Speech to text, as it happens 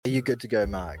Are you good to go,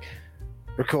 Mark?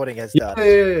 Recording has Yeah,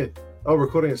 started. yeah. Oh,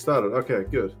 recording has started. Okay,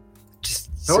 good. Just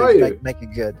How are you? Make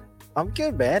it good. I'm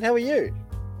good, man. How are you?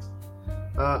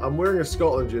 I'm wearing a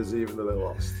Scotland jersey even though they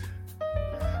lost.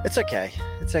 It's okay.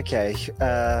 It's okay.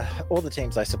 All the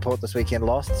teams I support this weekend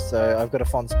lost, so I've got a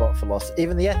fond spot for loss.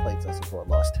 Even the athletes I support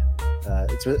lost.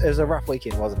 It was a rough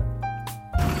weekend, wasn't it?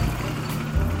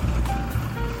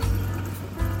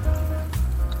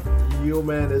 Your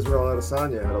man Israel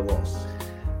Adesanya had a loss.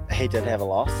 He did have a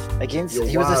loss against. Your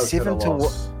He was a Waz had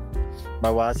 7-1.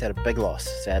 My Waz had a big loss,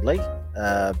 sadly.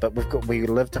 But we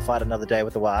live to fight another day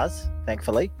with the Waz,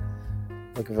 thankfully.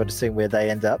 Looking forward to seeing where they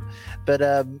end up. But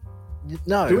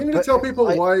no. Do we need to tell people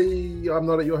why I'm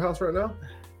not at your house right now?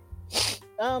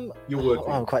 You're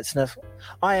working. I'm quite sniff.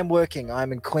 I am working.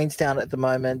 I'm in Queenstown at the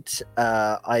moment.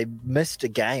 I missed a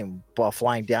game while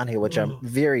flying down here, which I'm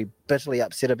very bitterly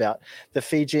upset about. The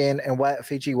Fiji and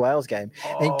Fiji Wales game.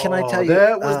 And can I tell you,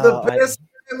 that was the best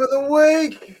game of the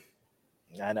week.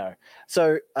 I know.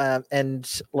 So,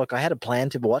 and look, I had a plan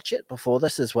to watch it before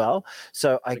this as well.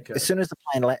 So, as soon as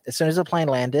the plane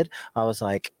landed, I was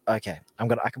like, okay,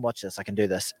 I can watch this. I can do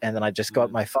this. And then I just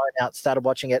got my phone out, started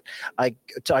watching it. I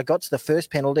got to the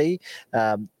first penalty.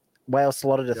 Wales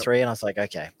slotted a 3, and I was like,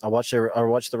 okay, I'll watch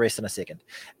the rest in a second.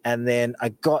 And then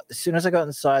as soon as I got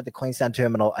inside the Queenstown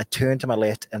terminal, I turned to my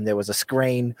left, and there was a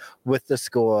screen with the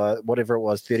score, whatever it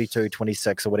was,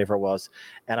 32-26 or whatever it was.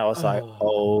 And I was like,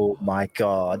 oh my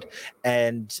God.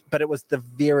 But it was the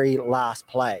very last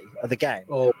play of the game,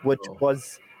 which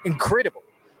was incredible.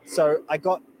 So I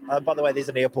got, by the way, there's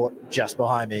an airport just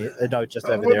behind me. No, just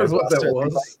over there. What that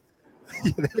was.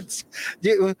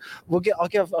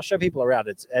 I'll show people around.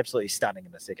 It's absolutely stunning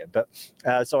in a second. But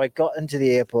so I got into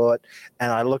the airport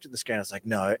and I looked at the screen. I was like,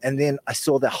 no. And then I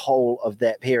saw the whole of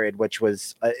that period, which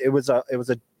was it was a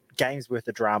game's worth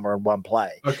of drama in one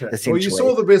play. Okay. Well, you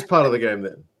saw the best part of the game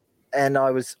then. And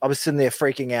I was sitting there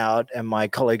freaking out, and my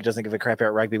colleague doesn't give a crap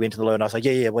about rugby went to the loo, and I was like,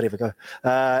 yeah, whatever, go.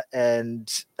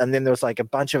 And then there was like a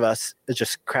bunch of us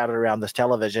just crowded around this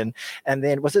television, and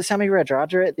then was it Sammy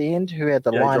Radradra at the end who had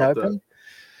the line open?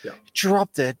 Yeah.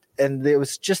 Dropped it, and there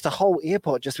was just a whole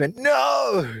airport just went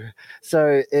no.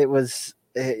 So it was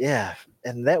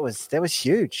and that was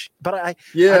huge. But I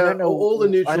don't know all the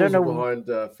neutrals are behind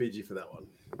Fiji for that one.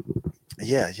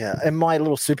 Yeah. In my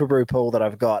little Super Brew pool that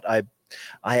I've got, I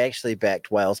actually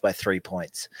backed Wales by 3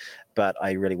 points, but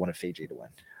I really wanted Fiji to win.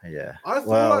 Yeah. I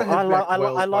thought I had backed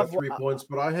Wales by 3 points,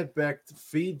 but I had backed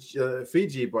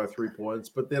Fiji by 3 points.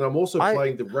 But then I'm also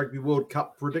playing the Rugby World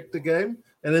Cup predictor game,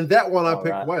 and in that one I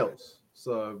picked Wales.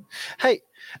 So, hey,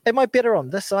 am I better on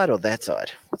this side or that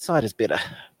side? What side is better?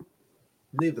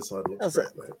 Neither side looks great,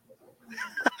 mate.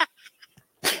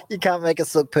 You can't make a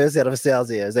silk purse out of a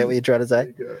sow's ear. Is that what you're trying to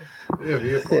say?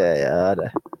 Yeah, I know.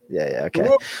 Yeah, okay.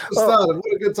 Started.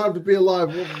 What a good time to be alive.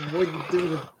 What are you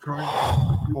doing?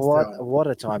 What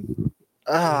a time.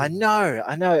 Oh, I know.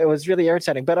 It was really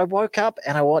irritating. But I woke up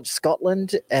and I watched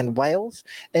Scotland and Wales.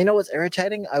 And you know what's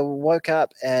irritating? I woke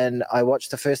up and I watched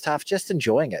the first half just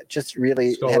enjoying it. Just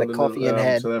really Scotland had a coffee in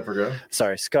hand. South Africa.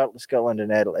 Sorry, Scotland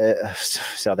and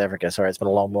South Africa. Sorry, it's been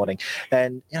a long morning.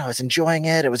 And, I was enjoying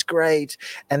it. It was great.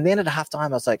 And then at halftime, I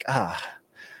was like, I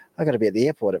got to be at the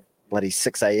airport at bloody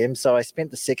 6 a.m. So I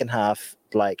spent the second half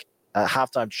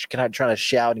halftime trying to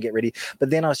shower and get ready, but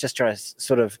then I was just trying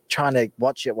to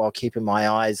watch it while keeping my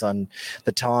eyes on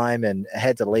the time, and I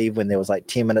had to leave when there was like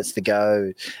 10 minutes to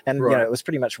go, and it was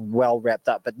pretty much well wrapped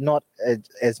up, but not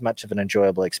as much of an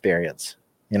enjoyable experience,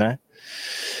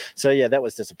 so yeah, that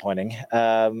was disappointing.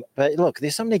 But look,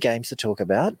 there's so many games to talk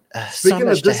about. Speaking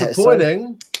of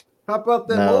disappointing, how about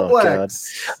them All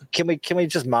Blacks? God. Can we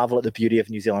just marvel at the beauty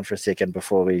of New Zealand for a second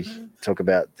before we talk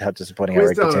about how disappointing our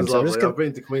rugby team is? I've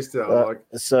been to Queenstown.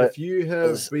 If you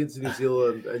have been to New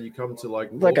Zealand and you come to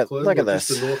Auckland, look at this.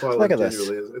 The North Island look at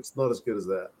generally, this. It's not as good as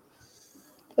that.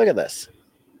 Look at this.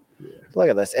 Yeah. Look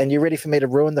at this. And you ready for me to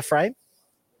ruin the frame?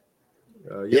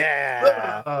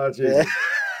 Yeah. Oh, Jesus.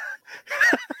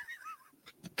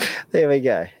 There we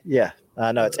go. Yeah.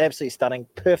 No, it's absolutely stunning.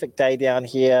 Perfect day down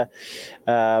here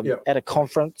at a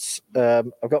conference.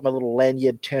 I've got my little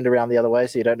lanyard turned around the other way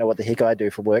so you don't know what the heck I do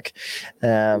for work.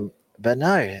 But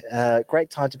no,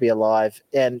 great time to be alive.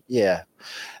 And yeah.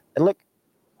 And look,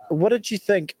 what did you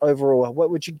think overall? What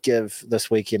would you give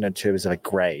this weekend in terms of a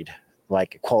grade,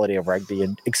 like quality of rugby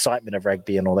and excitement of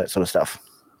rugby and all that sort of stuff,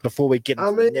 before we get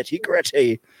into the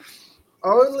nitty-gritty?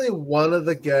 Only one of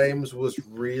the games was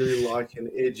really like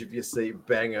an edge of your seat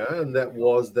banger, and that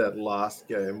was that last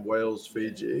game, Wales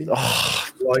Fiji. There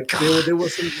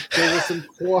was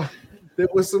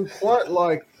some quite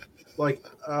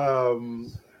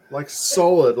like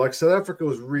solid. Like South Africa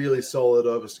was really solid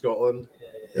over Scotland.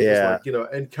 It was like, you know,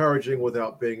 encouraging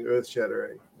without being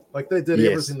earth-shattering. Like they did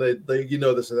everything they you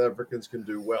know the South Africans can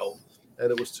do well,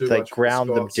 and it was too much. They ground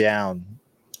them down.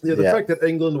 Yeah, the fact that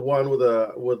England won with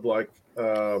a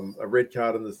red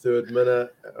card in the 3rd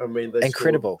minute. I mean, they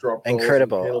incredible, dropped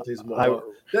penalties and whatnot.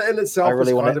 That in itself was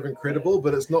kind of incredible,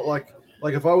 but it's not like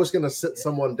if I was going to sit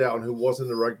someone down who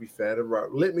wasn't a rugby fan and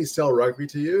let me sell rugby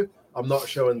to you, I'm not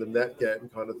showing them that game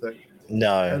kind of thing.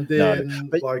 No, and then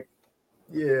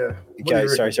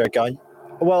Sorry, go on.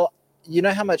 Well, you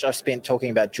know how much I've spent talking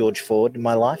about George Ford in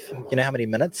my life? You know how many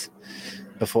minutes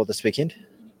before this weekend?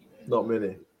 Not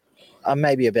many.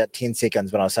 Maybe about 10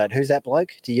 seconds when I said, "Who's that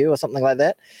bloke?" to you or something like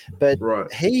that. But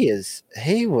he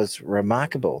was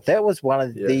remarkable. That was one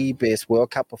of the best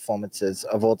World Cup performances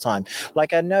of all time.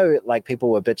 Like, I know, like, people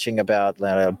were bitching about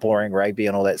boring rugby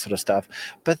and all that sort of stuff,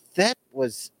 but that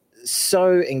was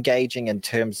so engaging in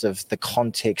terms of the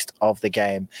context of the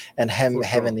game and him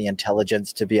having the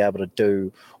intelligence to be able to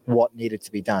do what needed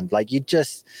to be done. Like,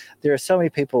 there are so many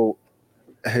people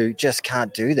who just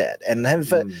can't do that, and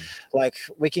like,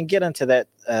 we can get into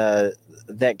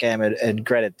that game in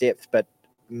greater depth, but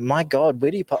my God,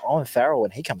 where do you put Owen Farrell when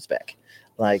he comes back?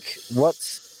 Like,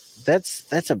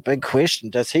 that's a big question.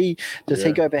 Does he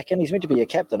go back in? He's meant to be a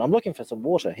captain. I'm looking for some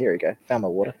water. Here we go. Found my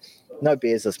water. No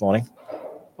beers this morning.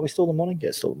 Are we still in the morning? Yeah,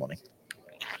 it's still the morning.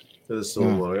 It is still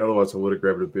the morning. Otherwise I would have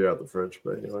grabbed a beer out the fridge,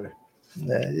 but anyway.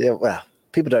 Yeah, well,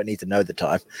 people don't need to know the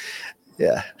time.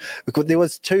 Yeah, because there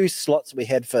was 2 slots we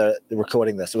had for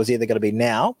recording this. It was either going to be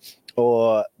now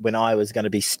or when I was going to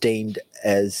be steamed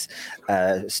as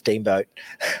a steamboat.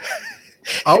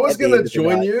 I was going to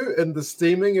join you in the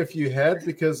steaming if you had,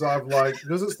 because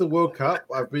because it's the World Cup,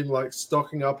 I've been like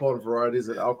stocking up on varieties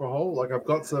of alcohol. Like, I've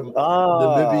got some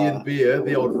Namibian beer,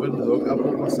 the old Windhoek. I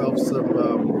bought myself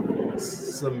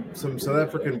some South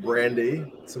African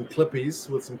brandy, some Clippies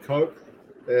with some Coke.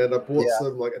 And I bought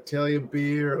some like Italian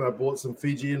beer, and I bought some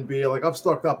Fijian beer. Like, I've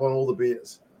stocked up on all the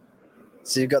beers.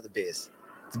 So you've got the beers.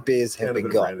 The beers have been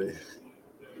got.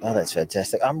 Oh, that's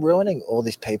fantastic. I'm ruining all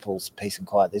these people's peace and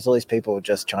quiet. There's all these people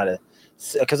just trying to,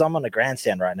 because I'm on a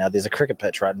grandstand right now. There's a cricket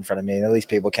pitch right in front of me, and all these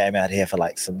people came out here for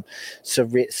like some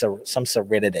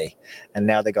serenity, and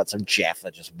now they got some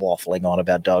Jaffa just waffling on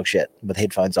about dog shit with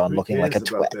headphones on, looking like a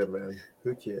twat. That, man?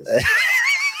 Who cares?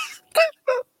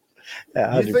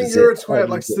 You think you're a twat,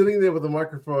 like sitting there with a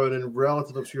microphone in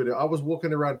relative obscurity. I was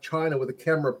walking around China with a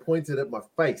camera pointed at my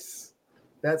face.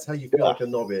 That's how you feel like a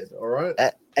knobhead, all right?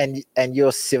 And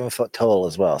you're 7 foot tall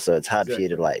as well, so it's hard for you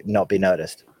to like not be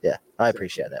noticed. Yeah, I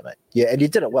appreciate that, mate. Yeah, and you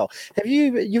did it well.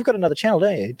 You've got another channel,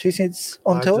 don't you? 2 Cents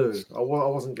on Tour? I do. I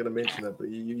wasn't going to mention it, but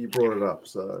you brought it up,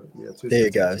 so yeah. 2 there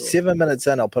you go. 7 minutes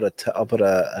in, I'll put a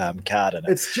card in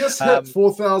it. It's just hit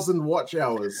 4,000 watch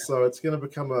hours, so it's going to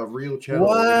become a real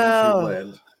channel in YouTube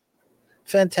land.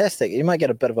 Fantastic. You might get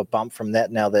a bit of a bump from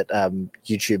that now that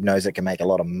YouTube knows it can make a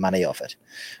lot of money off it.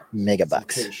 Mega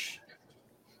bucks.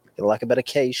 Like a bit of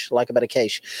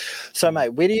quiche. So, mate,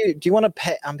 where do you want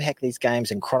to unpack these games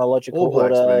in chronological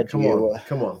order? Come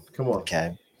on.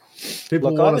 Okay.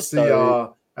 People want to see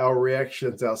our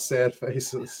reactions, our sad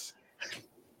faces.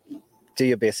 Do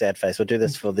your best sad face. We'll do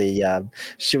this for the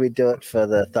should we do it for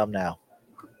the thumbnail?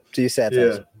 Do your sad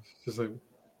face. Just like,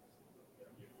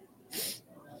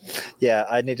 yeah,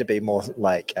 I need to be more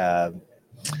like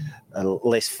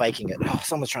less faking it. Oh,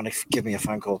 someone's trying to give me a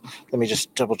phone call. Let me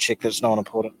just double check that it's no one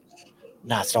important.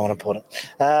 No, it's no one important.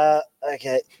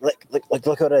 Okay, look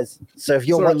who it is. So if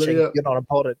you're watching, Lydia, you're not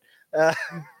important. No,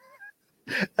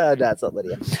 it's not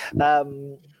Lydia.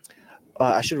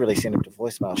 I should really send him to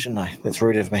voicemail, shouldn't I? That's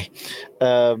rude of me.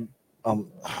 I'll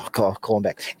call him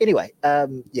back. Anyway,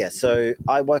 so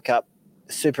I woke up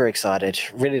super excited,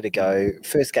 ready to go.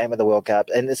 First game of the World Cup.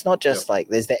 And it's not just like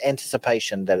there's the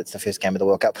anticipation that it's the first game of the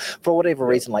World Cup. For whatever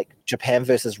reason, like Japan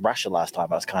versus Russia last time,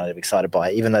 I was kind of excited by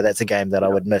it, even though that's a game that I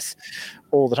would miss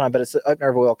all the time. But it's the opener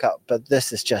of a World Cup. But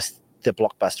this is just the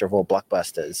blockbuster of all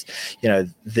blockbusters. You know,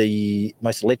 the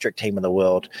most electric team in the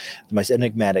world, the most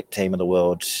enigmatic team in the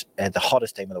world, and the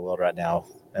hottest team in the world right now,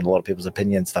 in a lot of people's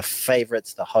opinions, the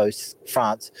favourites, the hosts,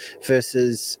 France,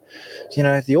 versus,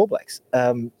 the All Blacks.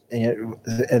 And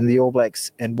the All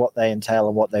Blacks and what they entail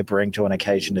and what they bring to an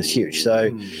occasion is huge. So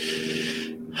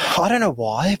I don't know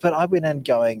why, but I went in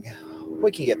going,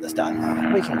 we can get this done.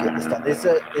 There's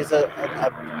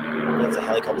a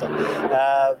helicopter.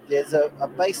 There's a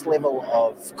base level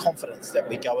of confidence that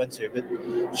we go into, but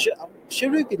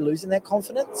should we be losing that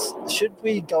confidence? Should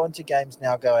we go into games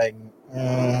now going,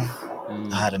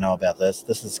 I don't know about this.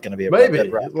 This is going to be a maybe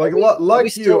bit rough. like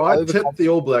you. I tipped the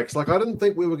All Blacks. Like I didn't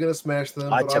think we were going to smash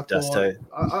them. I tipped us too.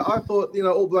 I thought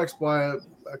All Blacks by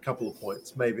a couple of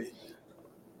points, maybe.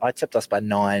 I tipped us by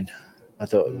 9. I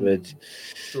thought we'd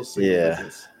still single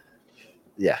digits.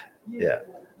 Yeah.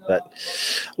 But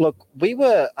look,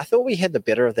 I thought we had the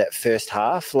better of that first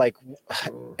half. Like,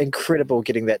 incredible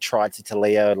getting that try to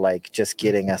Taleo, like just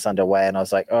getting us underway. And I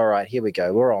was like, all right, here we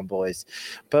go. We're on, boys.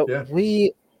 But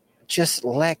we just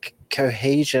lack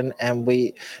cohesion, and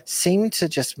we seem to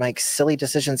just make silly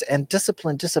decisions, and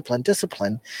discipline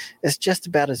is just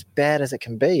about as bad as it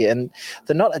can be. And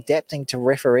they're not adapting to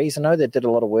referees. I know they did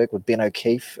a lot of work with Ben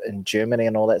O'Keefe in Germany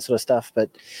and all that sort of stuff, but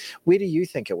where do you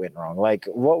think it went wrong? Like,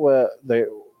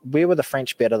 where were the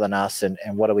French better than us, and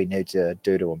what do we need to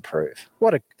do to improve?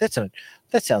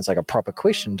 That sounds like a proper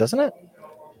question, doesn't it?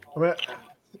 I mean,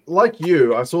 like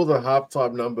you, I saw the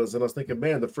halftime numbers and I was thinking,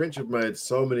 man, the French have made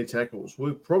so many tackles.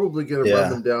 We're probably going to run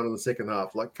them down in the second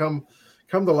half. Like, come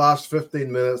the last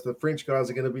 15 minutes, the French guys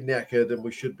are going to be knackered and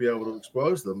we should be able to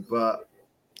expose them. But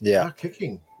our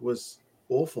kicking was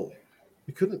awful.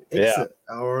 We couldn't exit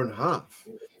our own half.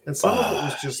 And some of it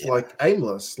was just like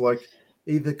aimless, like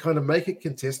either kind of make it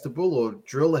contestable or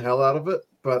drill the hell out of it.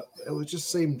 But it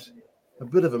just seemed a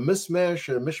bit of a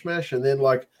mishmash. And then,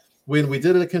 like, when we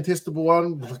did a contestable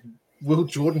one, Will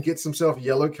Jordan gets himself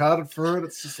yellow carded for it.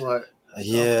 It's just like,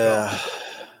 we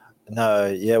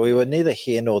were neither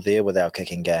here nor there with our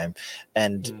kicking game,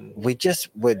 and we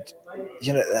just would,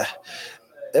 it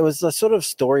was the sort of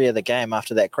story of the game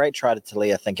after that great try to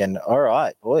Talia, thinking, all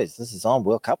right, boys, this is on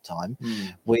World Cup time.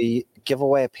 We give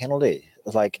away a penalty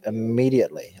like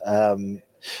immediately.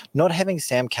 Not having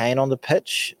Sam Cane on the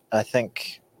pitch, I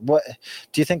think. What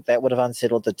do you think that would have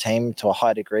unsettled the team to a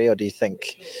high degree, or do you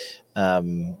think,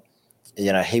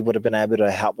 he would have been able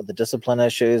to help with the discipline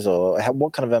issues, or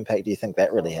what kind of impact do you think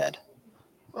that really had?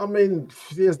 I mean,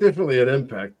 there's definitely an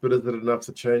impact, but is it enough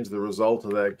to change the result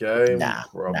of that game?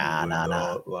 Probably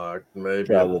not. Like, maybe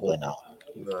probably not.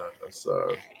 No,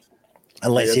 so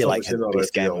unless he had the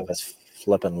best game of his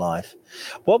flipping life.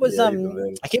 What was I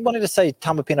keep wanting to say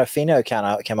Tamapino Fino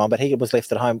came on, but he was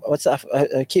left at home. What's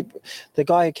the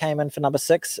guy who came in for number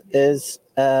 6 is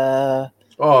Super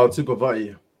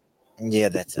Vai. Yeah,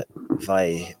 that's it.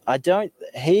 Vai.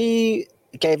 He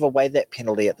gave away that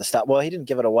penalty at the start. Well, he didn't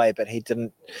give it away, but he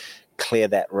didn't clear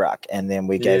that ruck, and then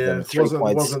we gave them 3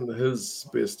 points. It wasn't his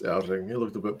best outing. He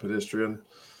looked a bit pedestrian.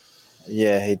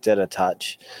 Yeah, he did a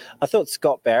touch. I thought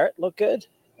Scott Barrett looked good.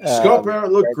 Scott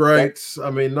Barrett looked great. I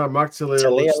mean, no, Mark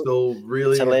Talia looks still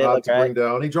really hard to bring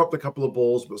down. He dropped a couple of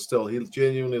balls, but still, he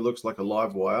genuinely looks like a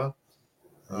live wire.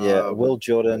 Will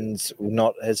Jordan's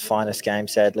not his finest game,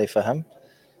 sadly, for him.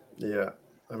 Yeah.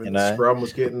 I mean, the scrum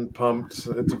was getting pumped.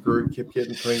 It's a group kept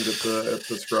getting pinged at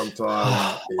the scrum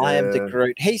time. I am the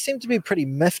Groot. He seemed to be pretty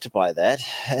miffed by that,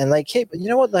 and they keep. You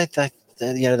know what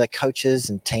the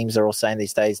coaches and teams are all saying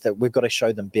these days, that we've got to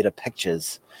show them better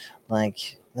pictures.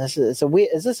 Like, is this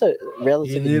a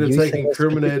relatively? You need to take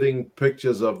incriminating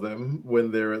pictures of them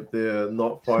when they're at their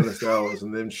not finest hours,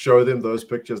 and then show them those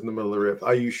pictures in the middle of the ref.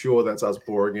 Are you sure that's us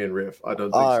boring in ref? I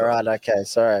don't think so. Oh, right, okay,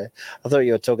 sorry. I thought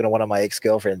you were talking to one of my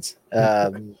ex-girlfriends.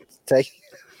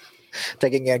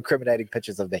 Taking incriminating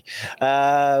pictures of me.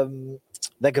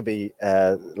 That could be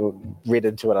read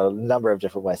into it a number of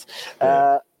different ways.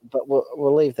 But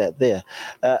we'll leave that there.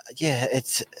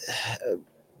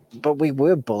 But we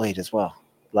were bullied as well.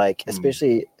 Like,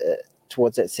 especially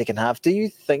towards that second half. Do you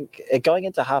think, going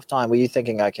into halftime, were you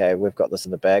thinking, okay, we've got this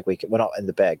in the bag? We're not in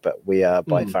the bag, but we are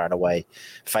by far and away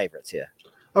favourites here?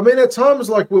 I mean, at times,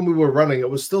 like when we were running, it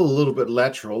was still a little bit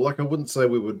lateral. Like, I wouldn't say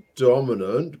we were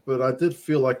dominant, but I did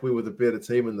feel like we were the better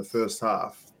team in the first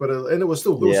half. And it was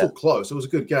still close. It was a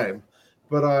good game.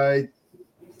 But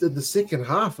in the second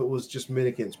half, it was just men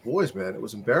against boys, man. It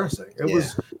was embarrassing.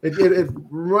 It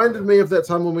reminded me of that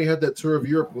time when we had that tour of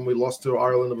Europe, when we lost to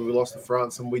Ireland and when we lost to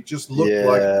France, and we just looked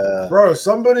like, bro,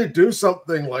 somebody do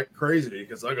something like crazy,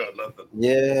 because I got nothing.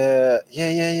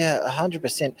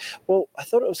 100%. Well, I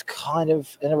thought it was kind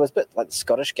of, and it was a bit like the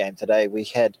Scottish game today. We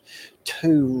had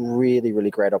 2 really, really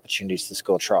great opportunities to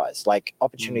score tries, like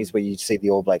opportunities where you see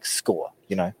the All Blacks score,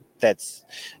 That's,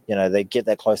 they get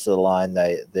that close to the line,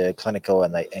 they're clinical,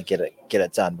 and they get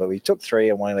it done. But we took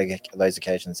 3 on one of those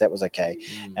occasions. That was okay.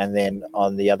 And then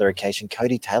on the other occasion,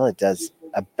 Cody Taylor does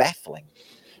a baffling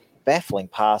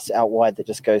pass out wide that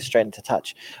just goes straight into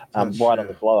touch, right on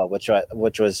the blower, which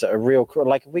was a real,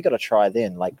 like, we got to try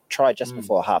then, like try just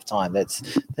before halftime. That's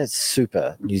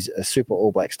super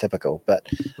All Blacks typical, but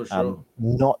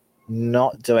not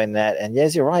doing that. And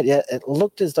yes, you're right. Yeah, it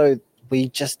looked as though we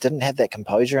just didn't have that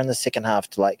composure in the second half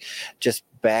to like just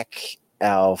back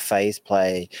our phase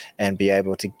play and be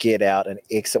able to get out and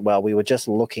exit well. We were just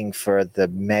looking for the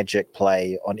magic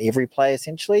play on every play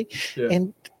essentially. Yeah.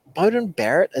 And Bowden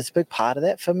Barrett is a big part of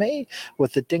that for me,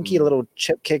 with the dinky little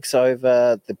chip kicks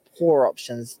over, the poor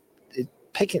options,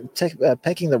 picking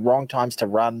the wrong times to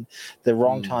run, the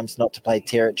wrong times not to play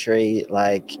territory.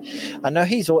 Like, I know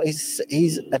he's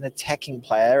an attacking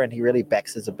player and he really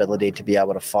backs his ability to be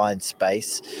able to find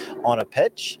space on a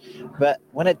pitch, but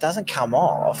when it doesn't come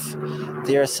off,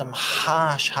 there are some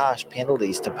harsh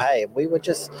penalties to pay, and we were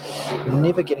just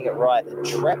never getting it right,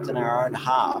 trapped in our own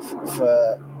half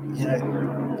for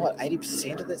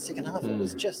 80% of that second half. It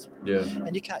was just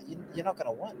and you're not going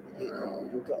to win.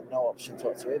 You've got no options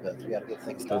whatsoever to be able to get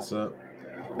things done. That's it.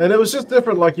 And it was just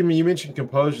different. Like, you mentioned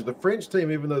composure. The French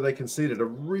team, even though they conceded a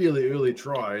really early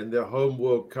try in their home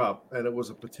World Cup, and it was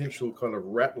a potential kind of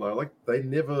rattler, like they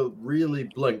never really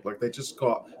blinked. Like they just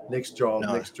got next job.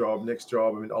 I mean,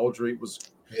 Aldrit was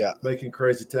making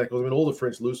crazy tackles. I mean, all the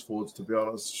French loose forwards, to be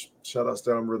honest, shut us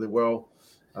down really well.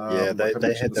 They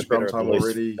had the scrum time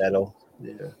already. Battle.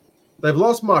 Yeah. They've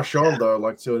lost Marchand, though,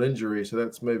 like to an injury, so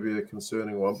that's maybe a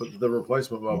concerning one. But the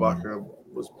replacement, Mabaka,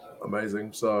 was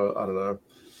amazing. So, I don't know.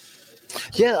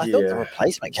 Yeah, I thought the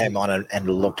replacement came on and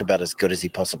looked about as good as he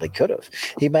possibly could have.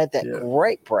 He made that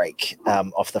great break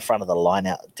off the front of the line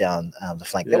out down the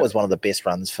flank. That was one of the best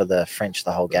runs for the French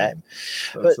the whole game.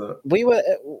 But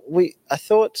I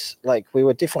thought like we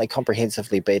were definitely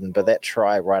comprehensively beaten, but that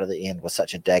try right at the end was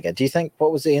such a dagger. Do you think,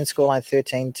 what was the end scoreline,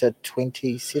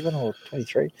 13-27 or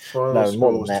 23? Final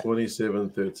score was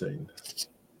 27-13.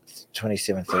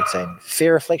 27-13.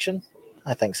 Fair reflection?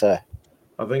 I think so.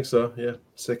 I think so, yeah.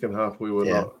 Second half, we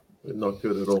were not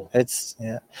good at all.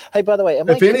 Hey, by the way,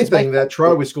 if anything, that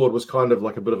try we scored was kind of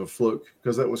like a bit of a fluke,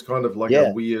 because that was kind of like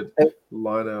a weird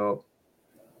line-out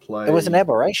play. It was an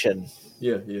aberration.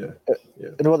 Yeah.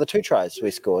 Well, the two tries we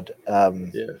scored,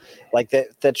 like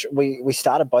that we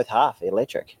started both half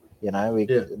electric.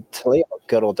 Talia looked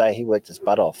good all day. He worked his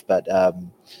butt off, but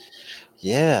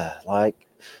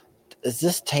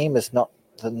this team is not.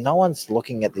 No one's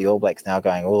looking at the All Blacks now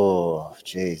going, oh,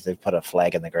 geez, they've put a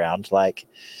flag in the ground. Like,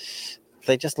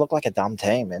 they just look like a dumb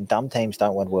team, and dumb teams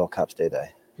don't win World Cups, do they?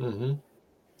 Mm-hmm.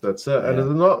 That's it. Yeah.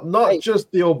 And not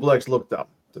just the All Blacks look dumb,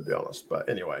 to be honest. But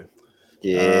anyway.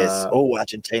 Yes.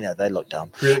 Argentina, they look dumb.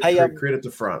 Credit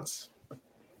to France.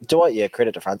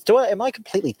 Credit to France. Am I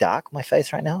completely dark on my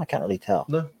face right now? I can't really tell.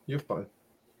 No, you're fine.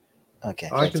 Okay.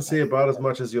 I can see about as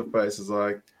much as your face as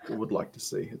I would like to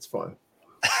see. It's fine.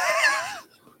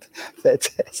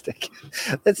 Fantastic.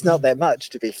 That's not that much,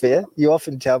 to be fair. You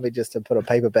often tell me just to put a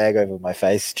paper bag over my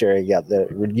face during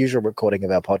the usual recording of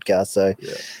our podcast. So,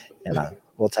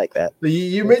 we'll take that.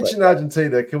 You mentioned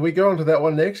Argentina. Can we go on to that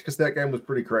one next? Because that game was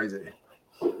pretty crazy.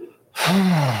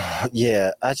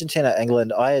 Yeah, Argentina,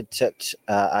 England. I had tipped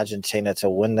Argentina to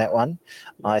win that one.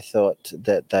 I thought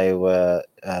that they were.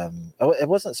 It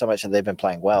wasn't so much that they've been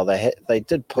playing well. They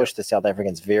did push the South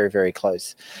Africans very, very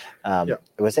close. It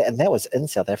was that, and that was in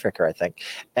South Africa, I think.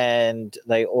 And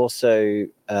they also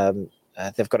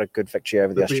they've got a good victory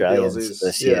over the Australians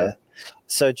this year.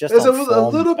 So just there's a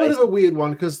little bit of a weird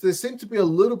one, because there seemed to be a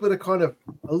little bit of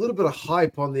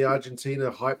hype on the Argentina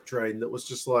hype train that was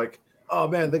just like, oh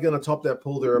man, they're going to top that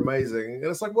pool. They're amazing. And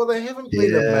it's like, well, they haven't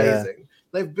been amazing.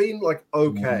 They've been like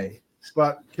okay.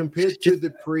 But compared to the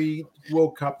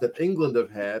pre-World Cup that England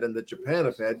have had and that Japan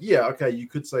have had, you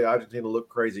could say Argentina looked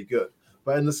crazy good.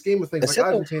 But in the scheme of things,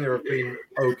 Argentina have been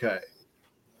okay.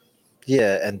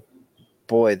 Yeah, and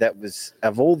boy, that was,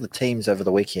 of all the teams over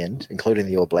the weekend, including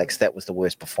the All Blacks, that was the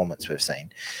worst performance we've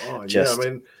seen. Oh,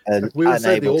 we would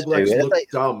say the All Blacks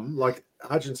looked dumb. Like,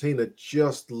 Argentina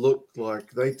just looked like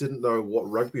they didn't know what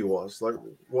rugby was, like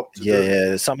what to do.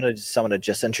 Yeah. Someone had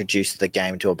just introduced the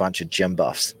game to a bunch of gym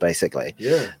buffs, basically.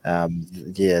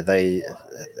 They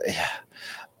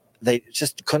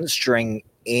just couldn't string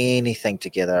anything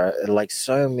together. Like,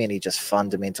 so many just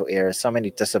fundamental errors, so many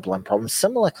discipline problems,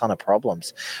 similar kind of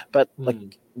problems. But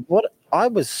what I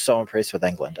was so impressed with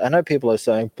England. I know people are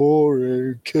saying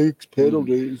boring, kicks,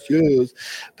 penalties, yes,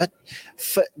 but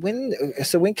when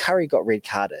Curry got red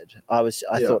carded, I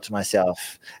thought to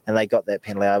myself, and they got that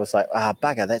penalty, I was like,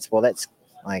 bugger,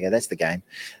 that's the game.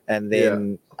 And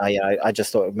then I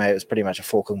just thought, it was pretty much a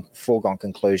foregone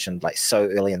conclusion, like so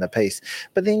early in the piece.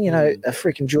 But then a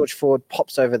freaking George Ford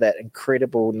pops over that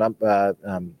incredible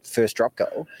first drop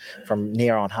goal from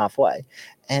near on halfway,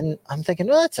 and I'm thinking,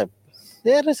 well,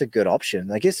 that is a good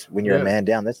option. I guess when you're a man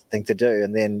down, that's the thing to do.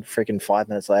 And then freaking 5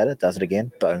 minutes later, does it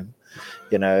again. Boom.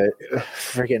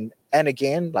 Friggin'. And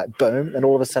again, like boom, and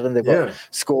all of a sudden they've got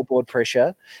scoreboard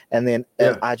pressure, and then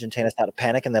Argentina start to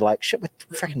panic, and they're like, "Shit, we're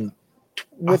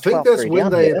I think that's 12-3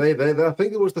 when down they I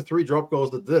think it was the 3 drop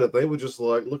goals that did it. They were just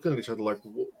like looking at each other like,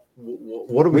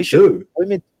 what do we do?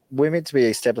 We're meant to be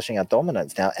establishing our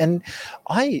dominance now. And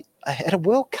I at a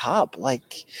World Cup,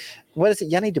 like, what is it,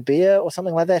 Yanni De Beer or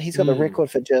something like that? He's got the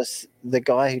record for just the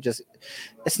guy who just.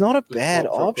 It's not a bad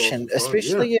option,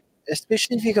 especially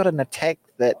if you got an attack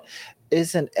that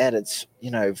isn't at its,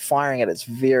 firing at its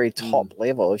very top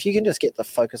level. If you can just get the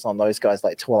focus on those guys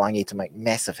like Tuolangi to make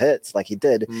massive hits like he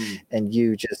did, and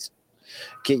you just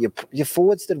get your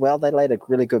forwards did well. They laid a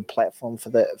really good platform for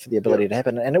the ability to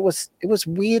happen, and it was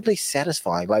weirdly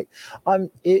satisfying. Like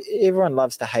everyone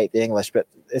loves to hate the English, but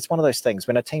it's one of those things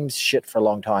when a team's shit for a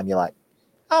long time, you're like,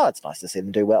 oh, it's nice to see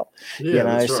them do well.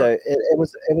 That's right. So it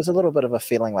was a little bit of a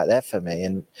feeling like that for me,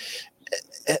 and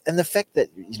the fact that,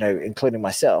 including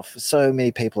myself, so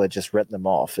many people had just written them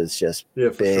off as just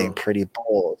being pretty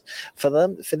bored. For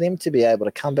them to be able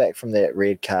to come back from that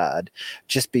red card,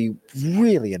 just be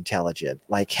really intelligent,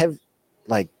 like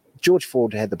George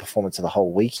Ford had the performance of the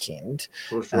whole weekend.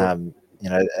 For sure.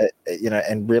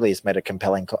 And really has made a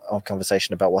compelling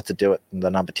conversation about what to do in the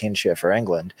number 10 shirt for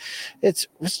England. It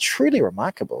was truly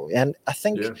remarkable. And I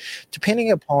think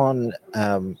depending upon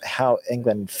how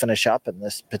England finish up in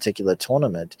this particular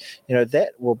tournament,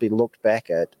 that will be looked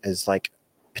back at as like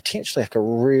potentially like a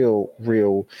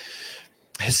real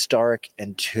historic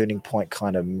and turning point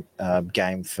kind of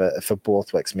game for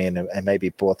Borthwick's men and maybe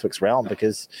Borthwick's realm,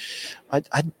 because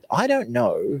I don't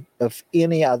know if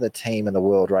any other team in the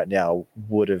world right now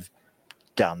would have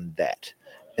done that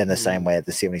in the same way at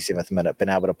the 77th minute, been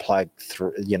able to plug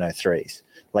through, threes.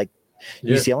 Like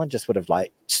New Zealand just would have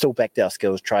like still backed our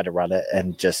skills, tried to run it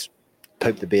and just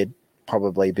pooped the bed,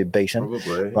 probably be beaten.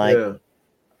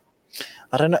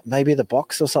 I don't know, maybe the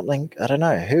Box or something. I don't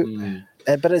know who.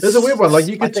 But it's a weird one. Like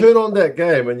you could turn on that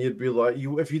game and you'd be like,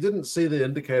 if you didn't see the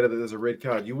indicator that there's a red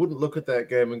card, you wouldn't look at that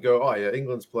game and go, oh yeah,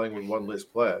 England's playing with one less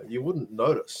player. You wouldn't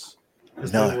notice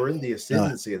because they were in the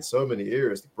ascendancy in so many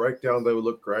areas. The breakdown, they would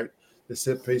look great. The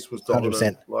set piece was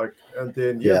dominant. 100%. And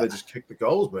then they just kicked the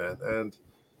goals, man. And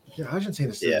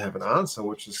Argentina still didn't have an answer,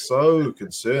 which is so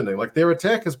concerning. Like their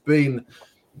attack has been.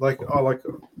 I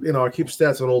keep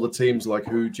stats on all the teams, like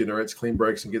who generates clean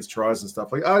breaks and gets tries and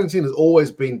stuff. Like Argentina has always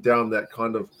been down that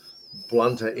kind of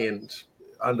blunter end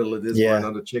under Ledesma and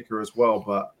under Checker as well,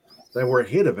 but they were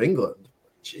ahead of England.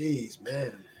 Jeez,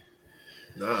 man.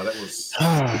 Nah, that was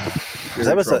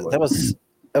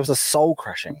that was a soul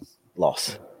crushing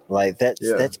loss. Like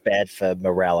that's bad for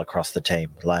morale across the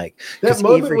team. Like that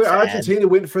moment where Argentina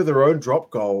went for their own drop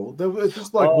goal, it's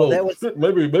just like,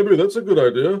 maybe that's a good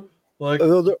idea. Like, I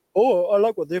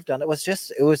like what they've done.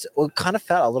 It kind of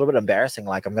felt a little bit embarrassing.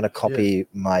 Like I'm going to copy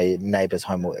my neighbor's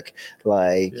homework.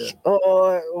 Like,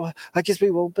 I guess we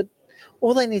will. But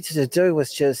all they needed to do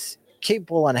was just keep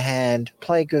ball in hand,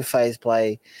 play good phase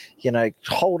play,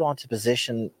 hold on to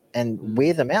possession and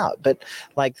wear them out. But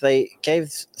like they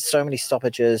gave so many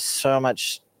stoppages, so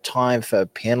much time for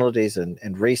penalties and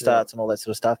restarts and all that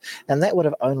sort of stuff, and that would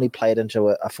have only played into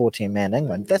a 14-man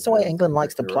England. That's the way England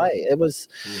likes to play. It was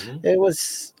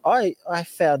I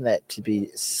found that to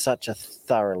be such a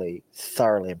thoroughly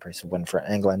impressive win for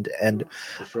England. And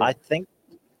I think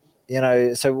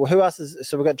so who else is,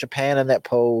 so we've got Japan in that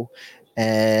pool,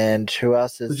 and who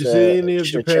else is did you see any of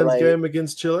Japan's game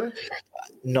against Chile?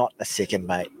 Not a second,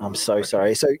 mate. I'm so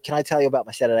sorry. So can I tell you about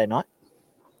my Saturday night?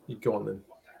 You go on then.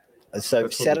 So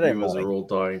that's Saturday what the viewers morning, are all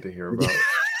dying to hear about.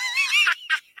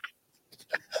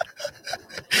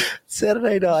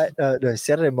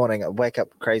 Saturday morning, I wake up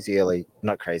crazy early.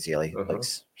 Not crazy early, like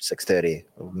 6:30.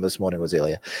 This morning was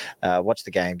earlier. Watch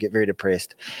the game, get very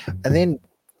depressed, and then,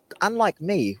 unlike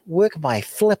me, work my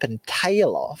flipping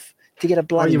tail off to get a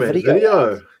bloody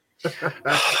video.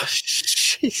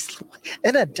 Jeez,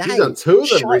 in a day. You've done 2 of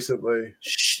them recently.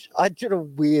 I did a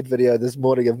weird video this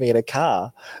morning of me in a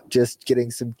car, just getting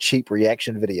some cheap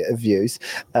reaction views.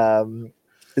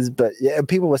 But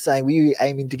people were saying, "Were you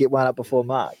aiming to get one up before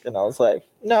Mark?" And I was like,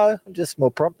 "No, I'm just more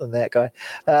prompt than that guy."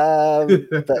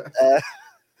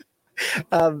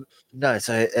 No,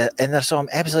 so I'm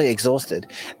absolutely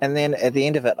exhausted, and then at the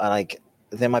end of it,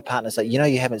 then my partner's like,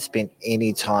 you haven't spent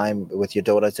any time with your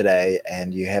daughter today,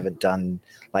 and you haven't done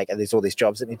there's all these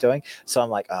jobs that you're doing. So I'm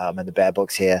like, I'm in the bad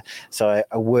books here. So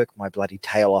I work my bloody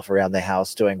tail off around the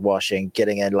house, doing washing,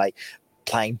 getting in,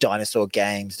 playing dinosaur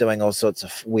games, doing all sorts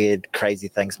of weird, crazy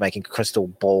things, making crystal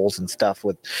balls and stuff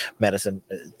with Madison.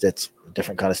 That's a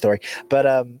different kind of story.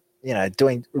 But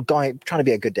trying to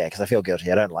be a good dad because I feel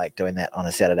guilty. I don't like doing that on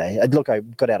a Saturday. Look, I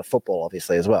got out of football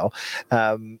obviously as well,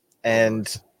 and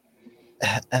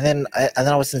then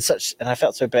I was and I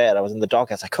felt so bad. I was in the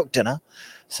doghouse. I cooked dinner,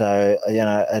 so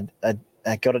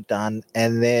I got it done,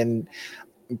 and then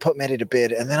put Maddie to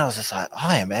bed, and then I was just like,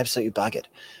 I am absolutely buggered.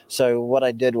 So what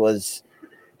I did was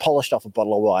polished off a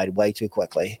bottle of wine way too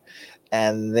quickly,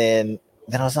 and then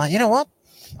I was like, you know what?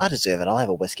 I deserve it. I'll have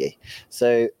a whiskey.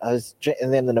 So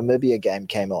and then the Namibia game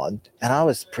came on, and I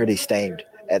was pretty steamed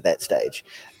at that stage,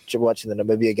 watching the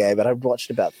Namibia game. And I watched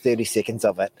about 30 seconds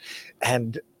of it,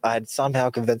 and I'd somehow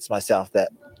convinced myself that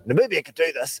Namibia could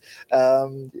do this.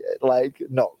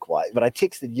 Not quite, but I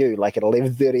texted you like at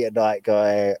 11:30 at night,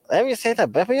 going, "Have you seen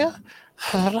Namibia?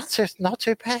 Not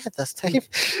too bad this team."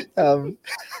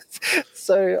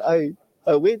 So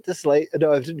I went to sleep.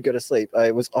 No, I didn't go to sleep.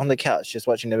 I was on the couch just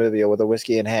watching Namibia with a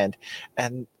whiskey in hand.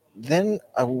 And then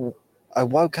I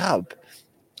woke up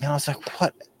and I was like,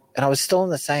 what? And I was still in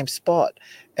the same spot.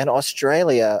 And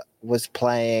Australia was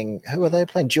playing, who were they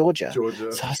playing? Georgia. So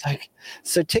I was like,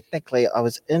 so technically I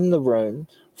was in the room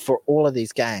for all of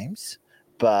these games,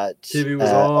 but TV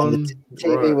was on.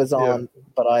 TV was on,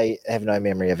 but I have no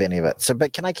memory of any of it. So,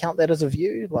 but can I count that as a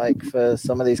view, like for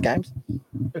some of these games?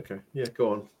 Okay. Yeah,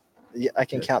 go on. Yeah, I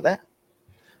can count that.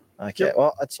 Okay, yep.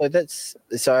 Well, so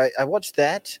I watched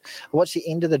that. I watched the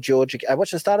end of the Georgia. I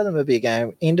watched the start of the Namibia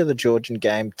game, end of the Georgian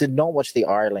game. Did not watch the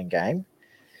Ireland game.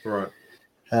 Right.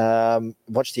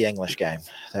 Watched the English game.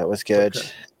 That was good. Okay.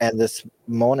 And this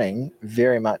morning,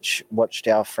 very much watched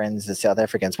our friends, the South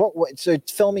Africans. So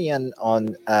fill me in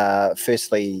on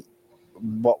firstly,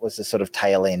 what was the sort of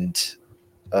tail end?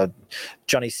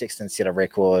 Johnny Sexton set a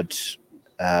record.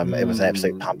 It was an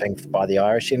absolute pumping by the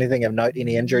Irish. Anything of note?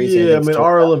 Any injuries? Yeah, I mean,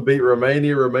 Ireland beat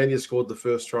Romania. Romania scored the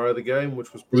first try of the game,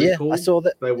 which was pretty cool. I saw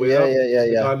that. They went up.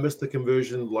 The guy missed the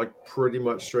conversion like pretty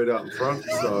much straight out in front,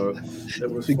 so it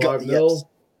was 5-0.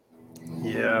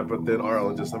 Yeah, but then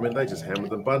Ireland they just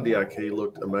hammered them. Bundy Aki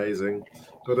looked amazing,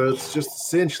 but it's just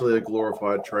essentially a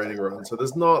glorified training run. So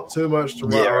there's not too much to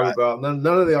write home about. None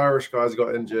of the Irish guys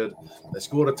got injured. They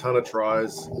scored a ton of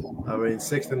tries. I mean,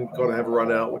 Sexton got to have a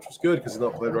run out, which was good because he's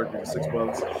not played rugby for 6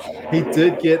 months. He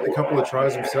did get a couple of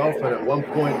tries himself, and at one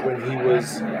point when he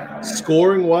was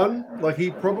scoring one, like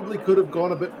he probably could have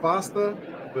gone a bit faster,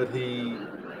 but he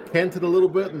canted a little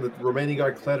bit, and the Romanian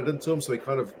guy clattered into him, so he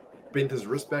kind of bent his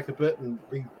wrist back a bit, and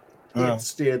he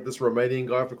stared this Romanian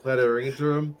guy for clattering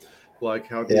into him. Like,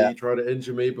 how did he try to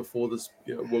injure me before this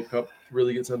World Cup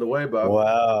really gets underway? But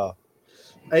wow,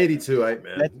 82-8,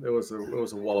 man, it was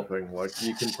a walloping. Like,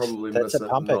 you can probably miss it.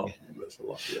 Not miss a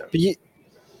lot. Yeah. But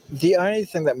the only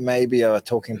thing that may be a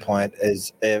talking point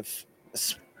is if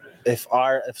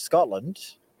Scotland,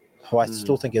 who I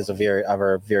still think is a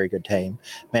very good team,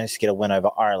 managed to get a win over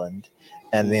Ireland.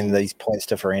 And then these points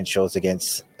differentials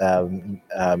against well,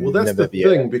 that's Namibia, the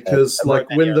thing, because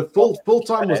when the full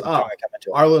time was up,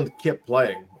 Ireland kept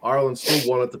playing. Ireland still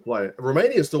wanted to play.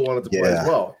 Romania still wanted to play as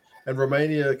well. And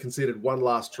Romania conceded one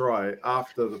last try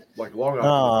after long after the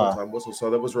full time whistle.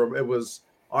 So it was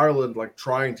Ireland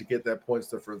trying to get that points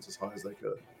difference as high as they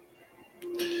could.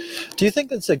 Do you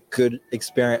think it's a good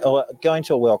experience? Or getting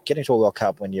to a World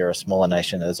Cup when you're a smaller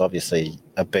nation is obviously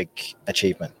a big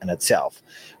achievement in itself.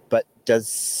 But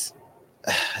does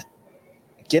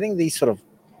getting these sort of,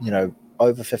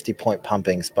 over 50-point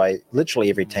pumpings by literally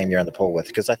every team you're in the pool with,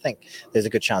 because I think there's a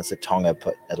good chance that Tonga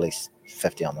put at least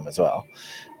 50 on them as well,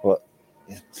 or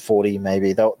 40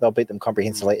 maybe. They'll beat them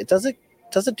comprehensively. Does it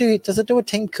do a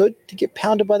team good to get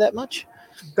pounded by that much?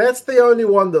 That's the only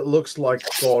one that looks like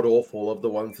god awful of the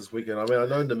ones this weekend. I mean, I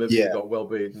know Namibia got well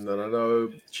beaten, and I know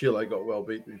Chile got well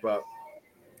beaten, but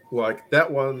that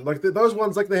one, those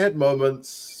ones, they had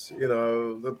moments,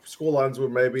 the score lines were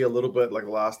maybe a little bit the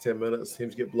last 10 minutes,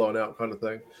 teams get blown out kind of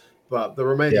thing. But the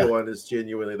Romania one is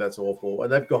genuinely, that's awful.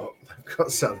 And they've got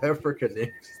South Africa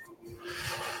next.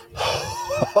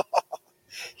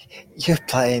 You're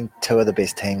playing two of the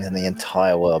best teams in the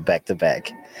entire world back to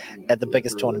back at the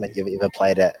biggest tournament you've ever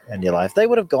played at in your life. They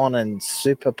would have gone in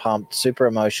super pumped, super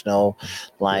emotional.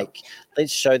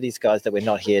 Let's show these guys that we're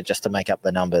not here just to make up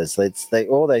the numbers.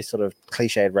 All those sort of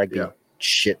cliched rugby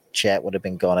shit chat would have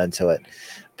been gone into it.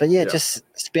 But just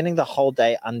spending the whole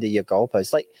day under your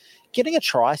goalpost, getting a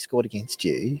try scored against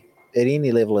you at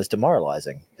any level is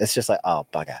demoralizing. It's just oh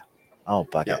bugger.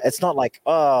 It's not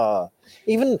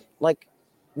even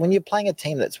when you're playing a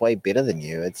team that's way better than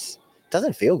you, it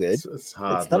doesn't feel good. It's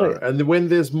hard. And when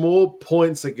there's more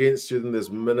points against you than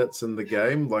there's minutes in the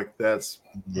game, that's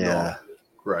not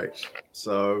great.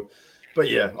 So, but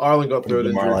Ireland got through it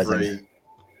injury-free.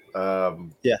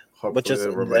 Hopefully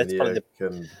Romania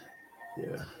can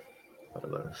Yeah, I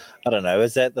don't know. I don't know.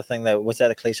 Is that the thing that was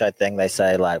that a cliche thing they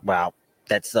say like, "Wow,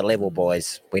 that's the level,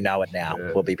 boys. We know it now.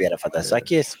 Yeah. We'll be better for this." Yeah. I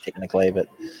guess technically, but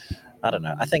I don't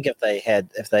know. I think if they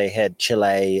had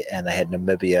Chile and they had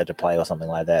Namibia to play or something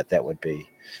like that, that would be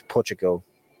Portugal.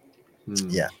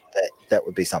 Yeah, that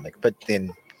would be something. But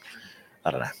then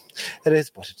I don't know. It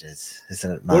is what it is,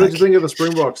 isn't it, Mark? What did you think of the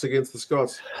Springboks against the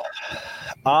Scots?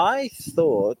 I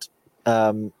thought,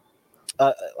 I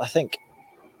think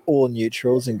all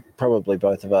neutrals and probably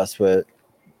both of us were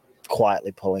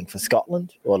quietly pulling for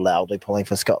Scotland or loudly pulling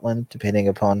for Scotland, depending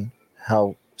upon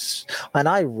how. And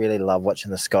I really love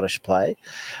watching the Scottish play,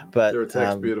 but Their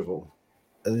attack's beautiful.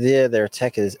 Their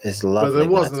attack is lovely. But it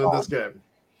wasn't in this game.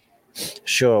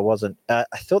 Sure, it wasn't. I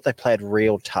thought they played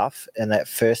real tough in that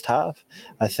first half.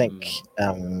 I think,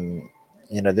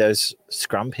 those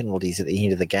scrum penalties at the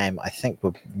end of the game, I think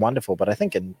were wonderful. But I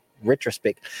think in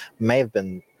retrospect, may have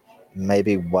been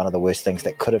maybe one of the worst things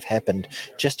that could have happened,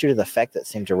 just due to the fact that it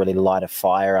seemed to really light a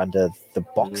fire under the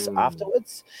box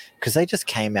afterwards, because they just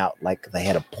came out like they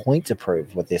had a point to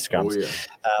prove with their scrums.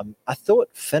 I thought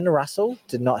Finn Russell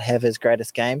did not have his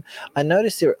greatest game. I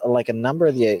noticed there like a number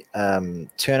of the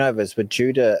turnovers were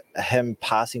due to him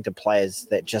passing to players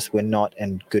that just were not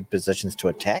in good positions to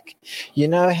attack. You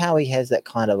know how he has that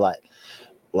kind of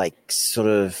like sort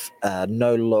of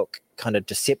no look kind of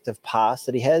deceptive pass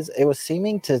that he has. It was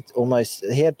seeming to almost,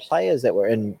 he had players that were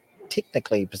in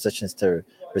technically positions to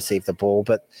receive the ball,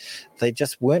 but they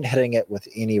just weren't hitting it with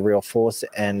any real force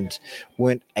and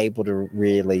weren't able to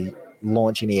really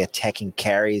launch any attacking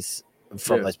carries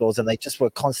from those balls, and they just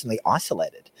were constantly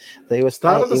isolated. They were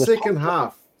start of the second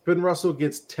half. Finn Russell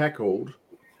gets tackled,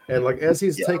 and like as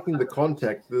he's taking the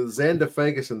contact, the Xander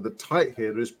Ferguson, the tight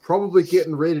head, who's probably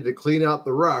getting ready to clean out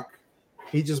the ruck,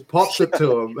 he just pops it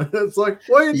to him. And it's like,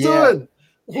 what are you doing?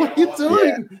 What are you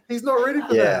doing? Yeah. He's not ready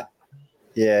for that.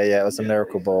 Yeah, it was a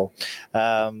miracle ball.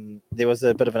 There was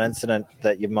a bit of an incident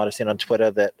that you might have seen on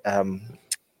Twitter that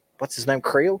what's his name,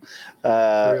 Creel,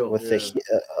 with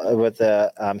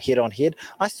the head on head.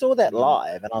 I saw that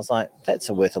live, and I was like, that's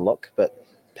worth a look. But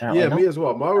apparently not. Me as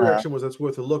well. My reaction was that's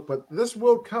worth a look. But this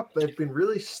World Cup, they've been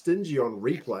really stingy on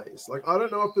replays. Like, I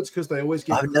don't know if it's because they always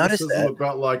get criticism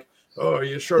about like, oh,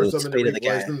 you show so many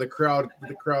replays, then the crowd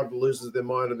loses their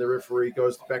mind and the referee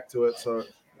goes back to it. So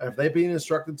have they been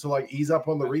instructed to like ease up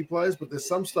on the replays? But there's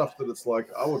some stuff that it's like,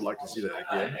 I would like to see that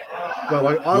again. But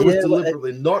like I was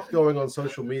deliberately not going on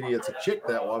social media to check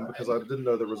that one because I didn't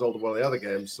know the result of one of the other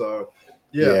games. So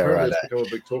apparently it's become a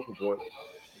big talking point.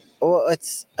 Well,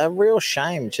 it's a real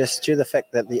shame just due to the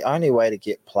fact that the only way to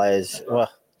get players,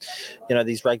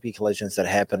 these rugby collisions that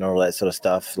happen, all that sort of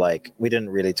stuff. Like, we didn't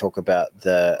really talk about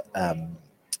the,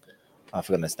 I've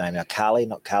forgotten his name now, Hurley,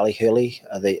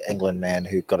 the England man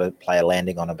who got to play a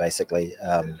landing on him, basically.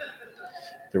 The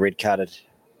red carded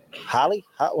Harley,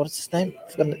 what's his name?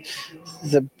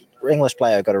 The English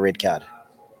player got a red card.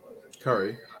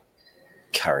 Carley.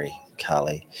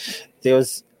 There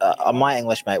was my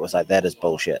English mate was like, that is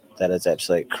bullshit. That is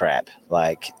absolute crap.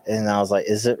 Like, and I was like,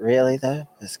 is it really though?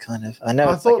 It's kind of, I know.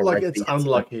 I thought like it's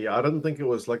unlucky. I didn't think it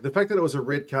was like the fact that it was a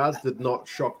red card did not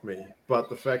shock me, but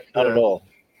the fact that not at all.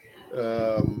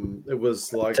 It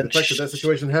was like the fact that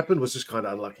situation happened was just kind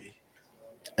of unlucky.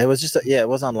 It was just, it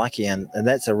was unlucky, and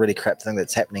that's a really crap thing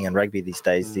that's happening in rugby these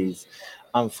days. These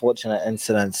unfortunate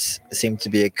incidents seem to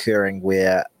be occurring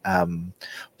where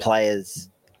players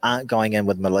aren't going in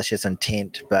with malicious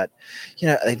intent, but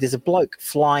there's a bloke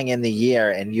flying in the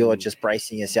air and you're just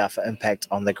bracing yourself for impact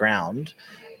on the ground,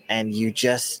 and you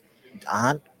just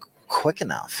aren't quick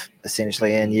enough,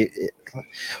 essentially. And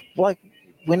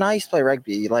when I used to play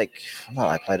rugby, I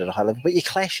played at a high level, but you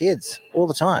clash heads all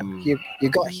the time. You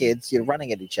got heads, you're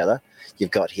running at each other.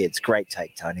 You've got heads. Great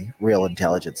take, Tony. Real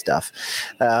intelligent stuff.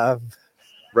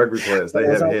 Rugby players, they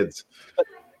have heads.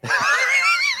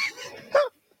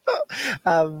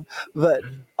 But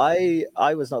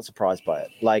I was not surprised by it.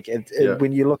 Like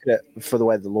when you look at it for the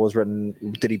way the law's written,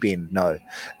 did he bend? No.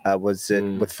 Was it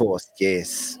with force?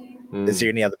 Yes. Is there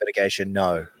any other mitigation?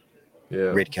 No.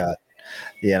 Red card.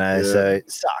 So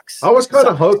it sucks. I was kind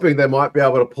of hoping they might be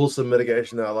able to pull some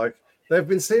mitigation out. Like they've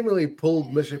been seemingly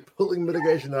pulling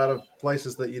mitigation out of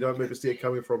places that you don't maybe see it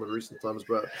coming from in recent times.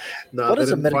 But no, they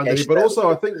didn't find any. But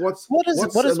also, I think what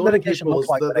does mitigation look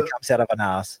like when it comes out of an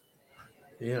ass?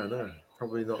 Yeah, I know.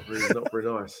 Probably not very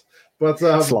nice. But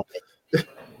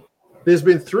there's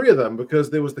been 3 of them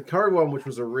because there was the Curry one, which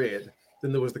was a red.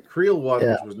 Then there was the Creel one,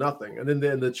 which was nothing. And then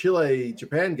in the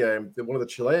Chile-Japan game, one of the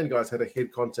Chilean guys had a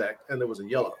head contact, and there was a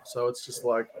yellow. So it's just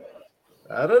like,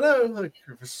 I don't know. Like,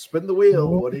 spin the wheel.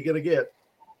 What are you going to get?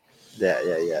 Yeah.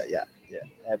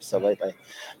 absolutely.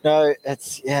 No,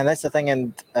 it's that's the thing,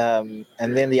 and then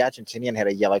the Argentinian had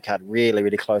a yellow card really,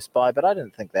 really close by, but I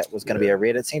didn't think that was going to be a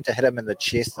red. It seemed to hit him in the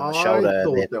chest and the shoulder. I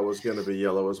thought that was going to be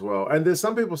yellow as well. And there's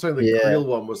some people saying the Creel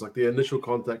one was like the initial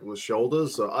contact with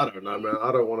shoulders. So I don't know, man.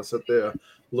 I don't want to sit there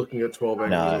looking at 12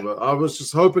 angles of it. I was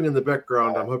just hoping in the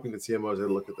background. I'm hoping the TMOs had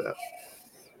a look at that.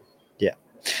 Yeah.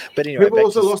 But anyway, people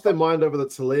also lost their mind over the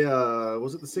Talia.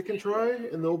 Was it the second try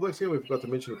in the All Blacks game? We forgot to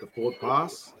mention it, the forward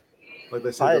pass. Like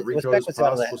they said, the Rico's pass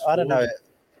was I don't know.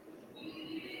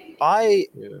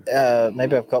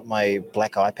 Maybe I've got my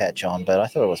black eye patch on, but I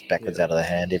thought it was backwards out of the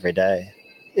hand every day.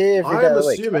 I'm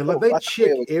assuming, like they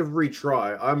check every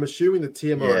try. I'm assuming the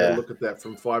TMO had a look at that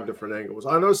from 5 different angles.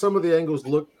 I know some of the angles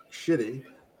look shitty,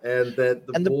 and that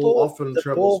the ball often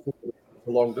travels forward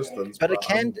for long distance. But it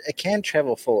can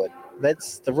travel forward.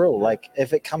 That's the rule. Like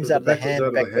if it comes out of the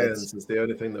hand, backwards is the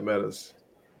only thing that matters.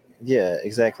 Yeah,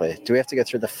 exactly. Do we have to go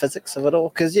through the physics of it all?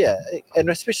 Because and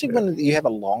especially when you have a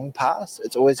long pass,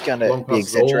 it's always going to be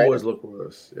exaggerated. Always look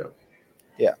worse.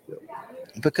 Yeah.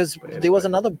 Because there was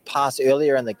another pass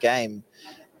earlier in the game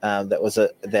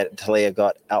that Talia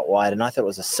got out wide, and I thought it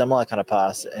was a similar kind of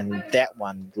pass, and that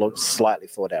one looked slightly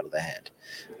forward out of the hand.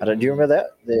 Do you remember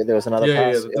that? There was another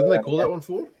pass. Yeah. Didn't they call that one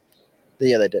forward?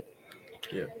 Yeah, they did.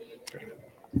 Yeah.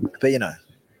 But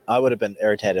I would have been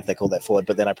irritated if they called that forward,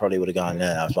 but then I probably would have gone,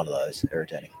 no, it's one of those.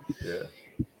 Irritating.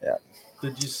 Yeah.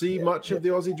 Did you see much of the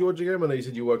Aussie-Georgia game? I know you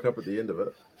said you woke up at the end of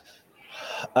it.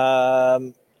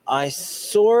 I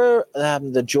saw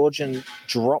the Georgian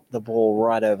drop the ball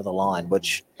right over the line,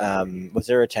 which was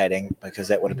irritating because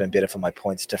that would have been better for my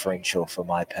points differential for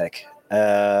my pick.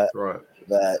 Right.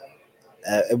 But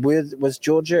was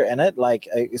Georgia in it? Like,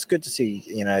 it's good to see,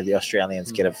 the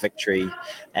Australians get a victory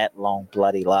at long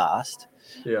bloody last.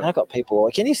 Yeah. And I've got people.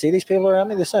 Can you see these people around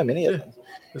me? There's so many of them.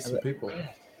 There's some people.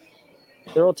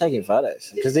 They're all taking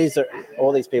photos because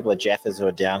all these people are Jaffers who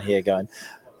are down here going,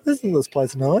 isn't this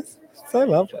place nice? So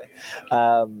lovely.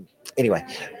 Anyway,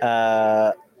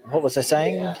 what was I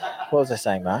saying?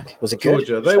 Mark? Was it good?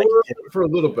 Georgia? They were for a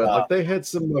little bit. Like they had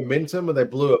some momentum and they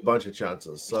blew a bunch of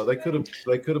chances. So they could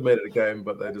have made it a game,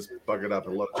 but they just buggered up a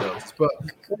lot of chances. But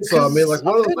so I mean, like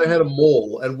one of them, they had a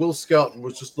maul, and Will Skelton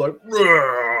was just like,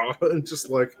 and just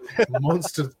like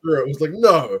monstered through it. It was like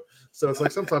no. So it's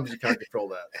like sometimes you can't control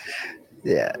that.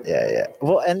 Yeah.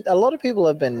 Well, and a lot of people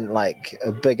have been like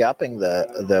big upping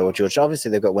the Georgia. Obviously,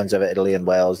 they've got wins over Italy and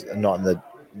Wales, not in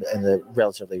the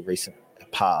relatively recent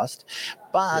past,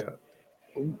 but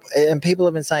and people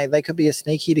have been saying they could be a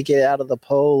sneaky to get out of the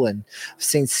pool, and I've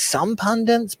seen some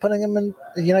pundits putting them in,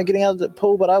 getting out of the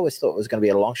pool. But I always thought it was going to be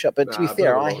a long shot. But to be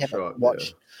fair, I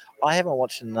haven't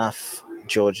watched enough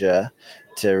Georgia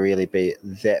to really be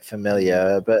that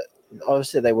familiar. But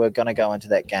obviously, they were going to go into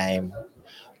that game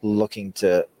looking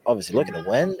to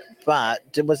win, but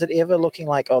was it ever looking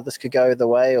like, oh, this could go either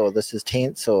way, or this is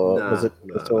tense, or was it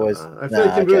always? I feel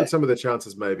like converted some of the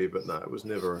chances maybe, but no, it was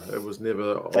never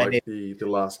like the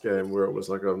last game where it was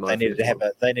like they needed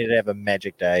to have a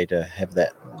magic day to have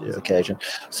that occasion.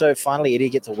 So finally, Eddie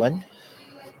gets a win.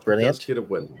 Brilliant. He does get a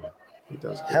win. He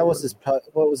does. How was his?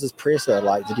 What was his presser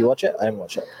like? Did you watch it? I didn't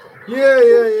watch it.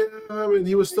 Yeah. I mean,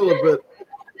 he was still a bit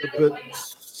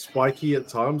spiky at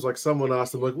times. Like someone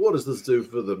asked him, like, what does this do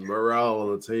for the morale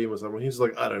on the team or something? He's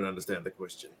like, I don't understand the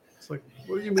question. It's like,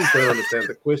 what do you mean don't understand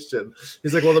the question?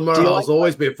 He's like, well, the morale's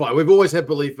always been fine. We've always had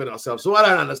belief in ourselves, so I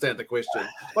don't understand the question.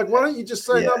 Like, why don't you just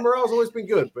say no, morale's always been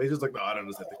good? But he's just like, no, I don't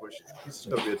understand the question. He's just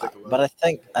gonna be a tickler. But I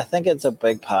think it's a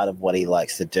big part of what he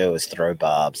likes to do is throw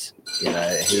barbs.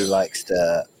 He likes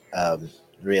to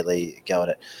really go at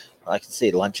it. I can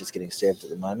see lunch is getting served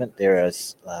at the moment. There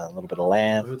is a little bit of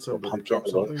lamb,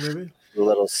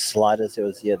 little sliders. There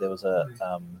was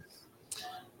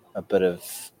a bit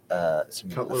of some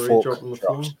cutlery dropped on the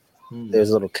floor. There's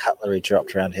a little cutlery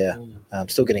dropped around here. I'm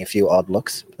still getting a few odd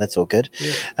looks. That's all good.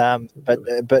 Yeah. But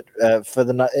for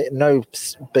the no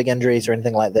big injuries or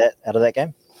anything like that out of that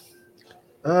game.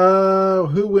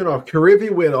 Who went off?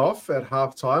 Karevi went off at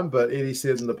halftime, but Eddie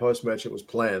said in the post-match it was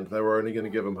planned. They were only going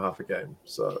to give him half a game.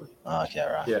 So okay,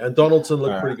 right. Yeah, and Donaldson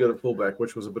looked pretty good at fullback,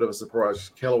 which was a bit of a surprise.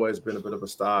 Callaway's been a bit of a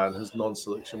star, and his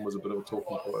non-selection was a bit of a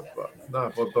talking point. But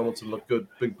no, Bob Donaldson looked good.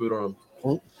 Big boot on him.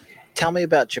 Well, tell me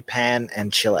about Japan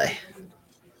and Chile.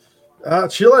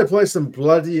 Chile plays some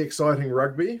bloody exciting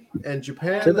rugby, and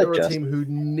Japan are a team who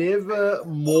never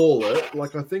maul it.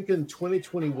 Like, I think in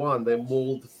 2021, they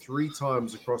mauled 3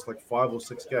 times across like 5 or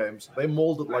 6 games. They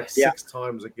mauled it like 6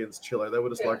 times against Chile. They were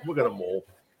just like, we're going to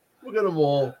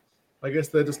maul. I guess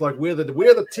they're just like, we're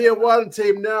the tier 1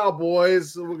 team now,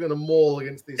 boys. So we're going to maul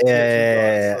against these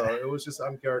tier 2 guys. So it was just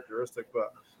uncharacteristic,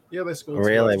 but Yeah, they scored some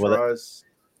Really? nice tries.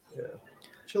 Yeah.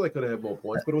 Chile could have had more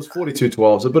points, but it was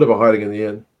 42-12. It's a bit of a hiding in the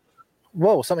end.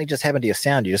 Whoa, something just happened to your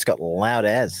sound. You just got loud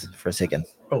as for a second.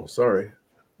 Oh, sorry.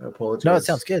 I apologize. No, it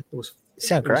sounds good. It was, you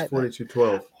sound great.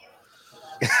 42-12.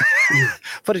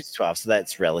 42-12, so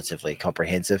that's relatively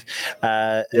comprehensive.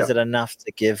 Is it enough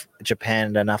to give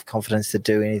Japan enough confidence to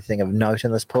do anything of note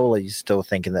in this pool? Or are you still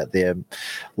thinking that they're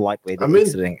likely to be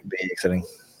exiting?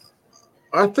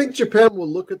 I think Japan will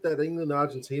look at that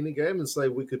England-Argentina game and say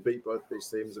we could beat both these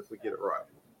teams if we get it right.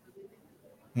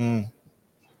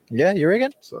 Yeah, you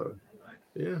reckon? So,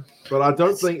 yeah. But I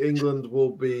don't think England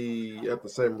will be at the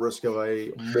same risk of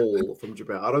a maul from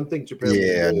Japan. I don't think Japan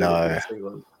will maul against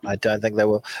England. I don't think they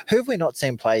will. Who have we not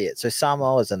seen play yet? So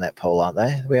Samoa's in that pool, aren't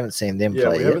they? We haven't seen them play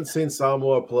yet. Yeah, we haven't seen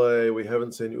Samoa play. We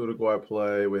haven't seen Uruguay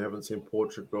play. We haven't seen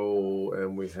Portugal.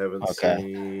 And we haven't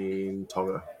seen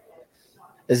Tonga.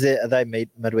 Are they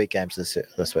midweek games this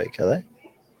week, are they?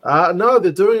 No,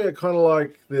 they're doing it kind of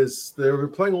like they're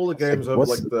playing all the games over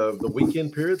like the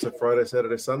weekend period, so Friday,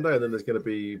 Saturday, Sunday, and then there's going to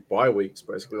be bye weeks,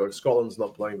 basically. Like Scotland's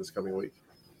not playing this coming week.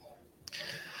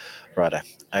 Righto.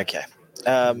 Okay.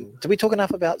 Did we talk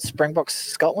enough about Springboks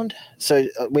Scotland? So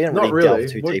we didn't not really delve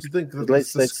too what deep. Do you think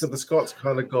the Scots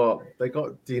kind of got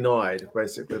denied,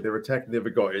 basically. Their attack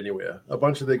never got anywhere. A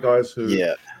bunch of their guys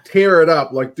who tear it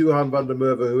up, like Duhan van der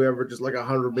Merwe, who averages like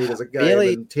 100 meters a game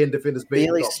and 10 defenders beat him.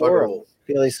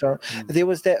 Barely saw him. There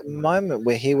was that moment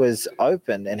where he was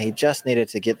open and he just needed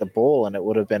to get the ball and it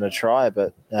would have been a try,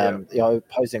 but the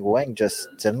opposing wing just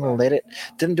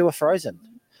didn't do a frozen.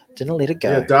 Didn't let it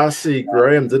go. Yeah, Darcy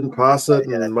Graham didn't pass it,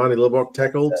 and Marnie Libbok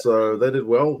tackled, so they did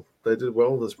well. The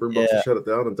Springboks shut it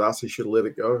down, and Darcy should have let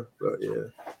it go. But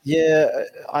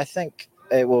I think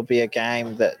it will be a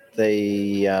game that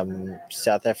the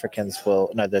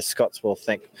the Scots will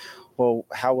think, well,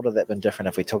 how would have that been different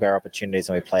if we took our opportunities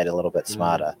and we played a little bit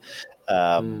smarter?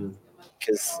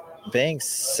 Because being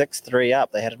 6-3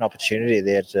 up, they had an opportunity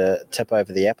there to tip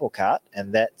over the apple cart,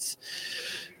 and that's.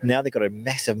 Now they've got a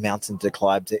massive mountain to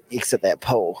climb to exit that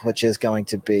pool, which is going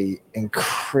to be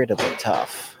incredibly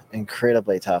tough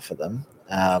for them.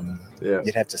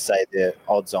 You'd have to say they're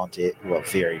odds on to,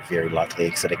 very, very likely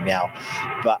exiting now.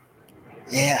 But,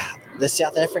 the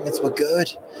South Africans were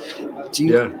good.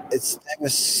 And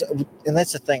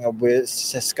that's the thing. Was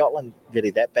Scotland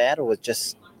really that bad, or was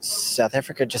just South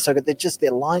Africa just so good? They're just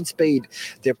their line speed,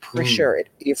 their pressure at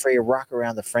every ruck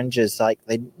around the fringes. Like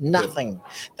they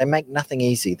make nothing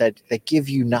easy. They give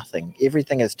you nothing.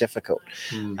 Everything is difficult.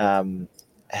 And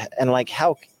like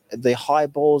how the high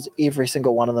balls, every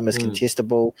single one of them is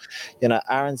contestable.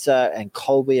 Arendse and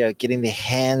Colby are getting their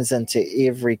hands into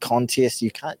every contest.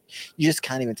 You just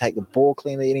can't even take the ball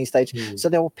cleanly at any stage. So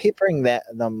they were peppering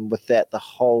them with that the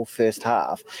whole first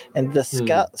half. And the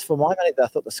Scots, for my money, I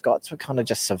thought the Scots were kind of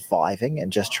just surviving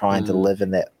and just trying to live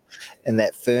in that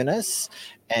furnace.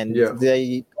 And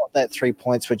they got that 3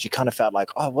 points, which you kind of felt like,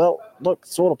 oh, well, look,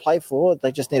 sort of play for it.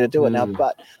 They just need to do it now.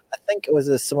 But I think it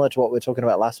was similar to what we were talking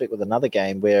about last week with another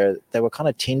game where they were kind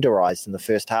of tenderized in the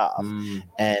first half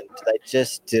and they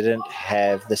just didn't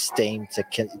have the steam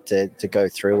to go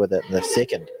through with it in the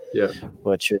second,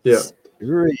 which is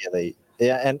really...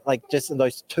 Yeah, and like just in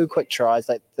those two quick tries,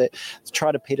 like the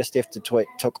try to Peter Steph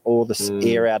took all this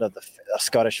air out of the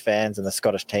Scottish fans and the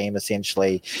Scottish team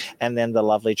essentially, and then the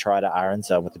lovely try to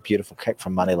Arendse with the beautiful kick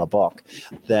from Marnie Libbok.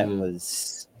 That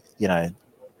was,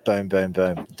 boom, boom,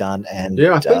 boom, done. And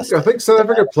I think South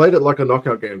Africa played it like a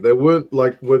knockout game. They weren't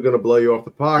like, we're going to blow you off the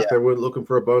park. They weren't looking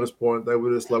for a bonus point. They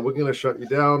were just like, we're going to shut you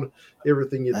down.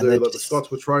 Everything you do. Like the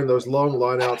Scots were trying those long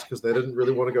lineouts because they didn't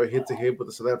really want to go head to head with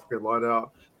the South African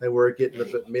lineout. They were getting a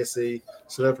bit messy.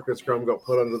 South African scrum got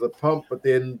put under the pump, but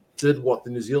then did what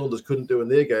the New Zealanders couldn't do in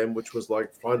their game, which was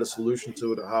like find a solution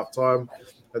to it at halftime.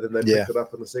 And then they picked it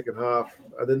up in the second half.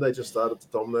 And then they just started to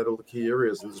dominate all the key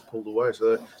areas and just pulled away.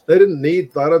 So they didn't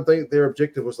need, I don't think their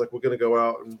objective was like, we're going to go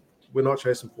out and we're not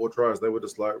chasing 4 tries. They were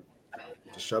just like,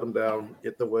 just shut them down,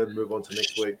 get the win, move on to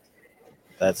next week.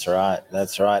 That's right.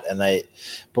 And they're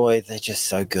just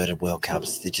so good at World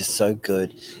Cups. They're just so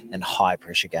good in high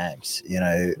pressure games.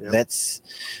 It's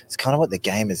kind of what the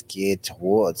game is geared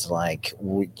towards. Like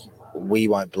we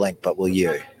won't blink, but will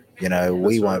you?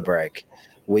 We won't break.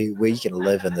 We can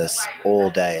live in this all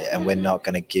day, and we're not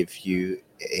going to give you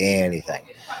anything.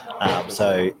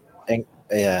 I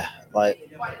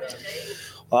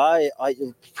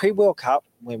pre-World Cup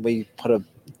when we put a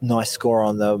nice score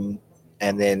on them.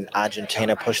 and then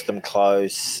Argentina pushed them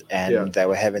close, and they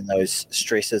were having those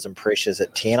stresses and pressures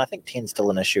at 10. I think 10's still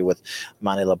an issue with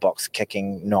Mane Labok's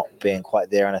kicking not being quite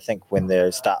there, and I think when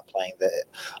they start playing the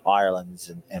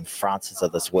Irelands and Frances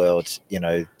of this world,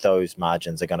 those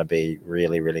margins are going to be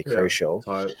really, really crucial.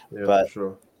 Tight. Yeah, but for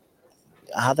sure.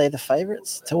 Are they the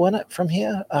favourites to win it from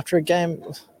here after a game?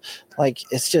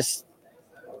 It's just...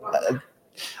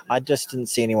 I just didn't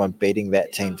see anyone beating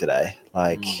that team today.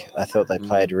 I thought they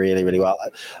played really, really well.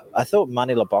 I thought Mane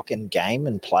Labok in game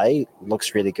and play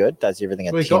looks really good, does everything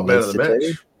a team needs to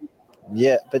do.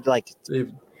 Yeah, but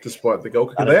despite the goal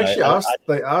kicking,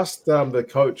 they asked the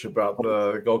coach about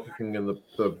the goal kicking in the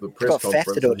press conference.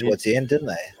 Faf to do it towards the end, didn't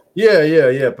they?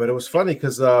 Yeah. But it was funny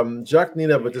because Jacques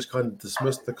Nienaber just kind of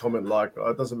dismissed the comment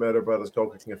it doesn't matter about his goal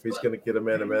kicking. If he's going to get a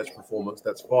man-of-match performance,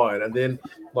 that's fine. And then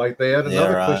they had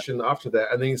another question after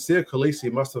that. And then Sia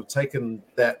Khaleesi must have taken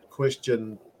that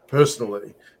question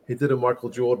personally. He did a Michael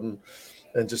Jordan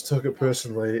and just took it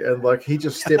personally. And he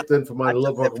just stepped in for Mane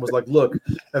Labok and was like, look,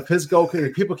 if his goal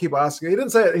kicking, people keep asking. He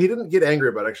didn't say it. He didn't get angry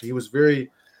about it, actually. He was very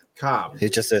calm. He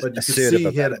just but you could see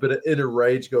he had a bit of inner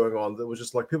rage going on. That was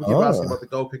just people keep asking about the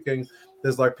goal kicking.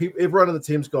 There's people, everyone in the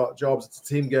team's got jobs. It's a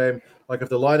team game. If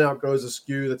the line out goes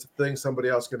askew, that's a thing. Somebody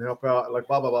else can help out. Blah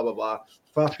blah blah blah blah.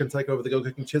 Faf can take over the goal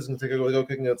kicking. Chiz can take over the goal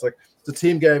kicking. It's it's a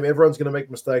team game. Everyone's going to make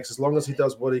mistakes. As long as he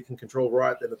does what he can control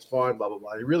right, then it's fine. Blah blah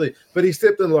blah. But he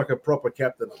stepped in like a proper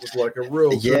captain. It was a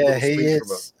real he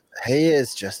is. He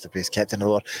is just the best captain in the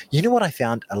world. You know what I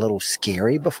found a little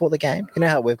scary before the game? You know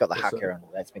how we've got the haka and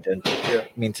that's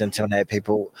meant to intimidate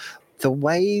people. The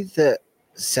way that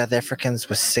South Africans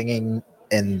were singing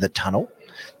in the tunnel,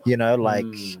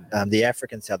 the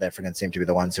African South Africans seem to be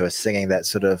the ones who are singing that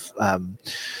sort of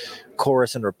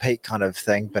chorus and repeat kind of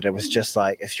thing. But it was just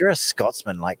if you're a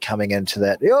Scotsman, coming into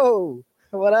that, yo,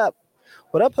 what up?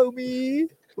 What up, homie?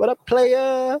 What up,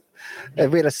 player?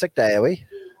 We had a sick day, are we?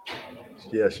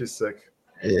 Yeah, she's sick.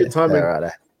 Yeah, good timing.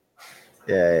 Right.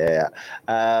 Yeah.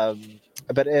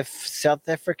 But if South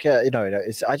Africa,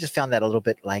 I just found that a little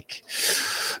bit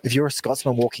if you're a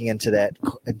Scotsman walking into that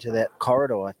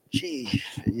corridor, gee,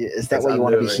 is that what you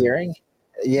want to be hearing?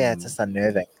 Yeah, it's just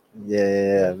unnerving.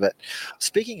 Yeah. But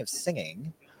speaking of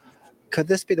singing, could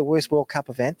this be the worst World Cup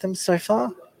of anthems so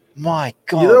far? My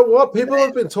God. You know what? People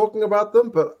have been talking about them,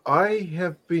 but I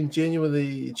have been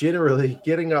generally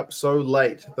getting up so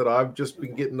late that I've just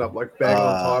been getting up bang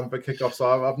on time for kickoff.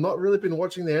 So I've not really been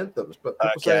watching the anthems, but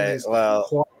people saying these quite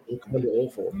kind of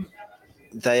awful.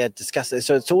 They are discussing.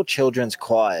 So it's all children's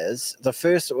choirs. The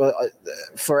first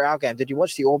for our game, did you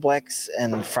watch the All Blacks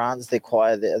and France? The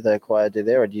choir did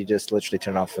there, or did you just literally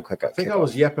turn off for quick? I think I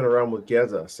was yapping around with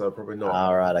Gaza, so probably not.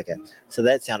 All right, okay. So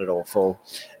that sounded awful.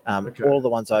 All the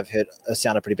ones I've heard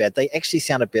sounded pretty bad. They actually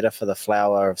sounded better for the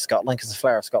Flower of Scotland because the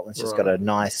Flower of Scotland's just got a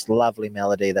nice, lovely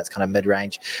melody that's kind of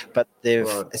mid-range. But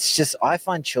it's just, I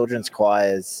find children's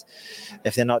choirs,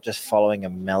 if they're not just following a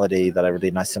melody, that a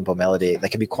really nice, simple melody, they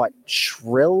can be quite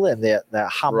shrill, and their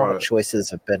harmonic choices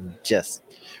have been just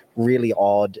really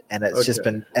odd, and it's just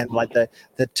been, and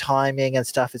the timing and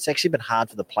stuff, it's actually been hard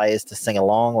for the players to sing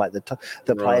along.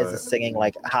 The players are singing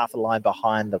half a line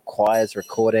behind the choir's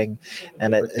recording,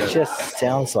 and it just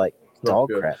sounds like dog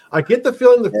crap. I get the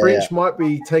feeling the French might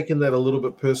be taking that a little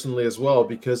bit personally as well,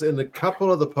 because in a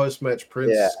couple of the post-match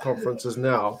press conferences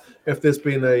now, if there's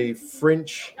been a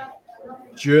French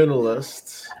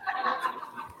journalist,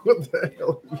 what the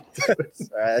hell are you doing?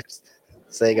 Sorry,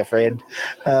 saying a friend.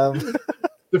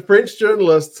 The French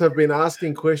journalists have been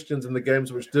asking questions in the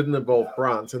games which didn't involve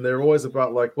France, and they're always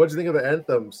about what do you think of the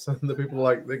anthems? And the people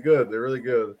are they're good, they're really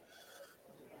good.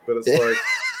 But it's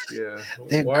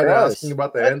why are they asking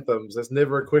about the anthems? That's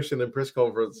never a question in press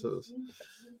conferences.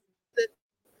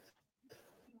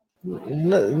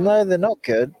 No, they're not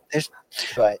good.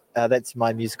 Right, that's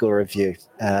my musical review.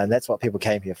 That's what people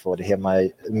came here for, to hear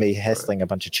me hassling a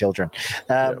bunch of children.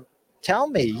 Tell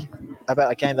me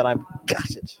about a game that I'm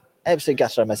gutted. Absolutely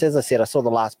gutted almost. As I said, I saw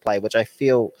the last play, which I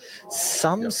feel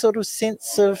some sort of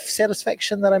sense of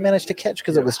satisfaction that I managed to catch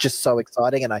because it was just so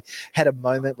exciting, and I had a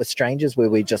moment with strangers where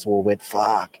we just all went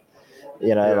fuck,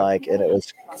 and it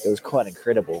was quite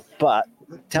incredible. But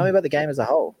tell me about the game as a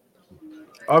whole.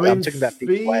 I mean,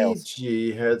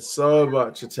 Fiji had so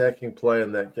much attacking play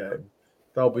in that game.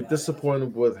 They'll be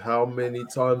disappointed with how many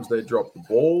times they dropped the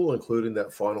ball, including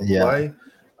that final play.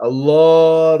 A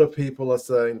lot of people are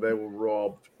saying they were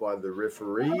robbed by the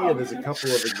referee, and there's a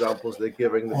couple of examples they're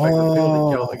giving. The fact that the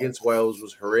penalty count against Wales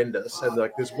was horrendous, and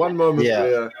there's one moment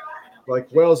where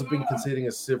Wales have been conceding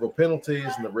us several penalties,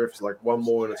 and the ref's one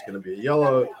more and it's going to be a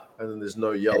yellow, and then there's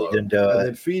no yellow. And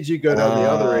then Fiji go down the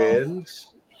other end,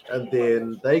 and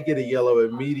then they get a yellow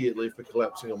immediately for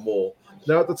collapsing a maul.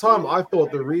 Now, at the time, I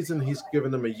thought the reason he's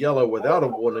given them a yellow without a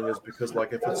warning is because,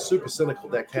 like, if it's super cynical,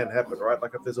 that can happen, right?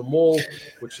 Like, if there's a maul,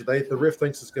 which the ref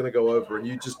thinks is going to go over, and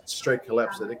you just straight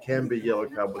collapse it, it can be yellow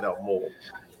card without maul.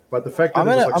 But the fact that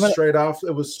it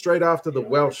was straight after the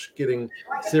Welsh getting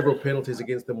several penalties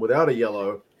against them without a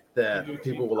yellow, that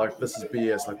people were like, "This is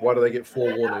BS. Like, why do they get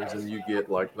 4 warnings and you get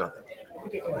like nothing?"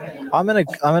 I've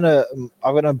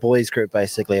got a boys group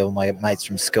basically, all my mates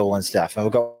from school and stuff, and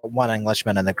we've got one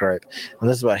Englishman in the group, and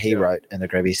this is what he wrote in the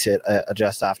group. He said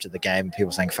just after the game,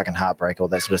 people saying fucking heartbreak, all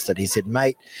that sort of stuff. He said,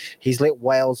 "Mate, he's let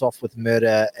Wales off with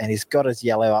murder, and he's got his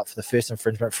yellow up for the first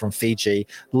infringement from Fiji.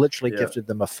 Literally gifted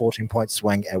them a 14-point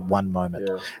swing at one moment.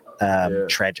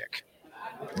 Tragic."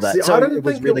 See, I didn't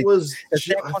think it was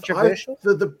controversial.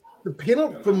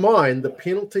 The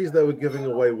penalties they were giving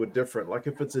away were different. Like,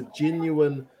 if it's a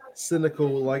genuine cynical,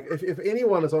 like if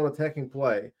anyone is on attacking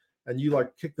play and you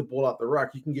like kick the ball out the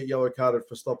ruck, you can get yellow carded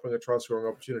for stopping a try scoring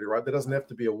opportunity, right? There doesn't have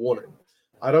to be a warning.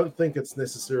 I don't think it's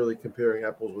necessarily comparing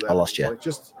apples with apples. I lost you.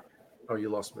 Like, you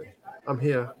lost me. I'm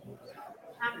here.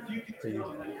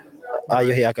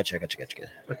 You're here. I got you. Okay,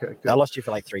 good. I lost you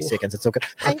for like 3 seconds. It's all good.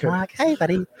 Hey, okay. Mark. Hey,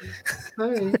 buddy.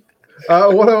 Hey.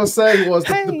 What I was saying was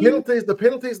the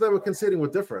penalties they were conceding were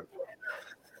different.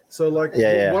 So, like,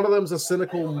 one of them's a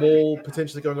cynical maul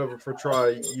potentially going over for a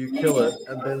try. You kill it,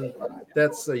 and then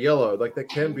that's a yellow. Like, that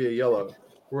can be a yellow.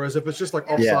 Whereas if it's just like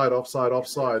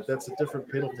offside, that's a different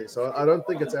penalty. So I don't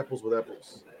think it's apples with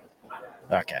apples.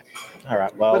 Okay. All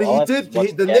right. Well, but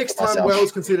the next time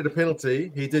Wales conceded a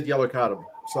penalty, he did yellow card him.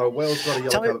 So Wales got a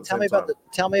yellow card.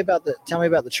 Tell me about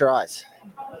the tries.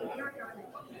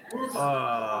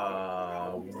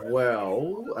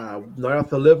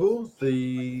 Nyartha Level,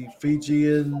 the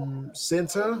Fijian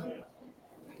centre,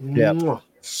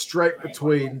 straight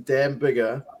between Dan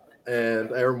Bigger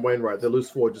and Aaron Wainwright. The loose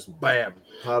forward just bam,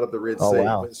 part of the Red Sea.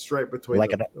 Wow. Went straight between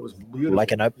them. It was beautiful.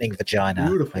 Like an opening vagina.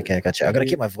 Beautiful. Okay, gotcha. I've got to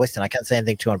keep my voice in. I can't say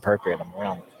anything too inappropriate. I'm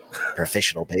around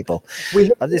professional people. Can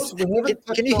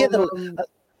you hear the...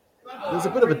 There's a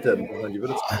bit of a din behind you,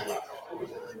 but it's...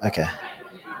 Okay.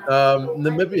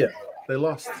 Namibia, they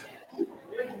lost.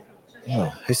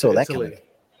 Oh, who saw that coming?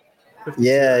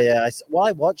 Yeah.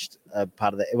 I watched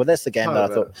part of that. Well, that's the game that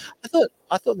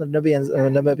I thought the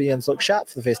Namibians looked sharp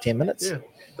for the first 10 minutes. Yeah,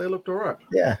 they looked all right.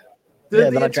 Yeah.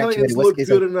 Did the Italians look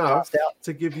good enough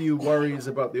to give you worries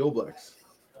about the All Blacks?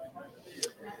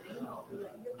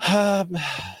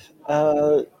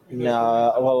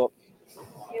 No. Well,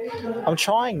 I'm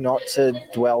trying not to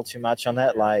dwell too much on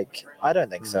that. Like, I don't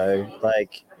think so.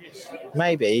 Like,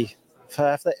 maybe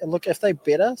if they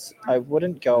bet us, I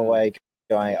wouldn't go away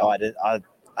going,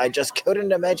 I just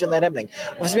couldn't imagine that happening.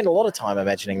 I've spent a lot of time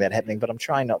imagining that happening, but I'm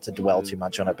trying not to dwell too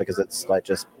much on it because it's like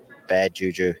just bad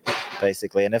juju,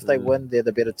 basically. And if they win, they're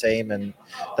the better team, and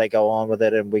they go on with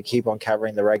it, and we keep on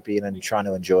covering the rugby and then trying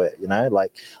to enjoy it. You know,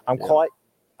 like I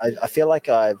feel like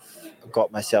I've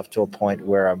got myself to a point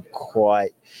where I'm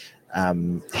quite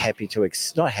happy to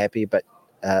not happy, but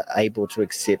able to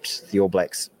accept the All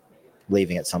Blacks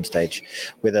leaving at some stage,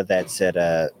 whether that's at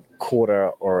a quarter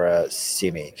or a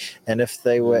semi. And if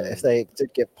they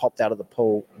did get popped out of the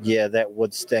pool, that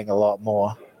would sting a lot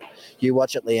more. You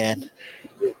watch it, Leanne.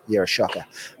 You're a shocker.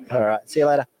 All right, see you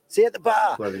later. See you at the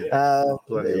bar. Bloody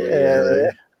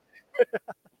Leanne.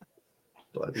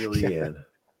 Bloody Leanne.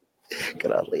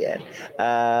 Good old Leanne.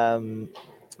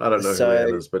 I don't know who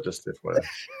Leanne is, but just FYI.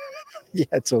 Yeah,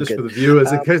 it's all just good. For the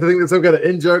viewers, in case they think there's some kind of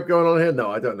in-joke going on here.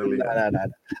 No, I don't know Leanne.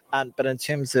 No. But in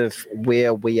terms of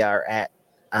where we are at,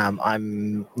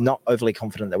 I'm not overly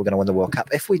confident that we're going to win the World Cup.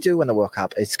 If we do win the World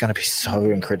Cup, it's going to be so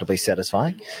incredibly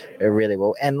satisfying. It really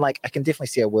will. And like, I can definitely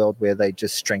see a world where they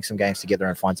just string some games together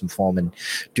and find some form and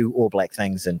do All Black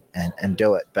things and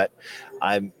do it. But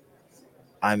I'm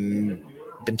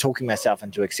been talking myself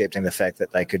into accepting the fact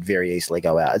that they could very easily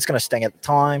go out. It's going to sting at the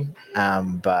time,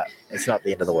 but it's not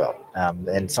the end of the world.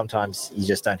 And sometimes you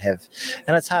just don't have,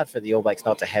 and it's hard for the All Blacks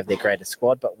not to have their greatest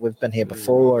squad, but we've been here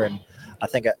before, and I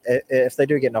think if they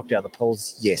do get knocked out of the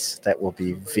pools, yes, that will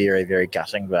be very, very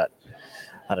gutting, but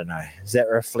I don't know. Is that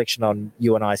a reflection on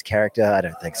you and I's character? I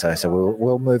don't think so. So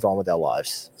we'll move on with our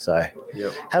lives. So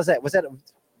how's that? Was that...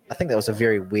 I think that was a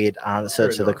very weird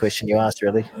answer to the question you asked,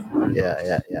 really.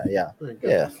 Yeah.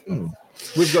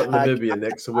 We've got Namibia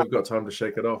next, so we've got time to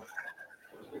shake it off.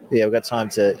 Yeah, we've got time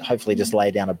to hopefully just lay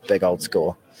down a big old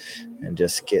score and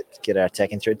just get our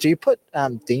attacking through. Do you put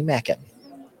DMAC in?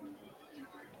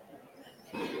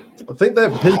 I think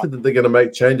they've hinted that they're going to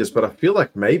make changes, but I feel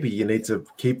like maybe you need to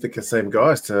keep the same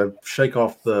guys to shake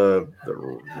off the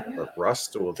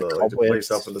rust or to play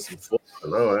yourself into some form. I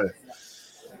don't know.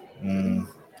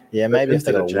 Yeah, maybe if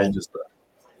they got changes.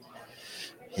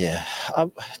 Yeah.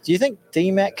 Do you think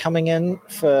DMAC coming in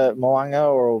for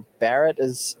Moanga or Barrett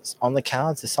is on the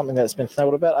cards? Is something that's been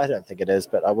thought about? I don't think it is,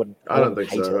 but I don't think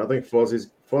so. I think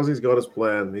Fozzie's got his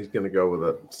plan. He's going to go with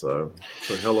it. So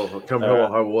hell or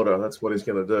high water, that's what he's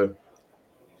going to do.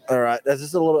 All right. This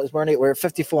is we're at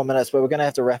 54 minutes, but we're going to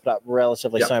have to wrap it up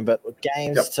relatively soon. But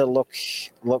games to look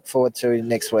forward to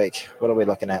next week. What are we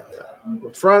looking at?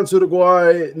 France,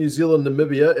 Uruguay, New Zealand,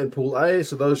 Namibia in Pool A.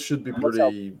 So those should be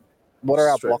pretty. What are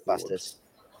our blockbusters?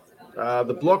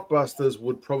 The blockbusters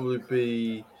would probably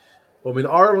be. Well, I mean,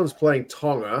 Ireland's playing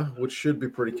Tonga, which should be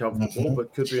pretty comfortable,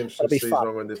 but could be interesting to see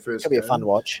Tonga in their first game. Could be a fun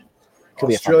watch.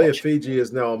 Australia, Fiji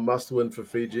is now a must-win for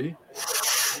Fiji.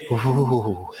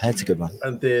 Ooh, that's a good one.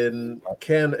 And then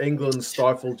can England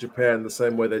stifle Japan the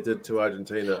same way they did to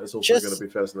Argentina? It's also going to be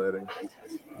fascinating.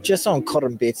 Just on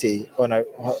Cotton Betty,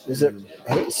 is it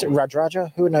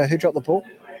Radraja? Who dropped the ball?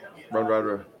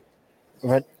 Radradra.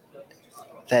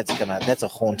 That's a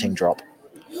haunting drop.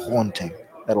 Haunting.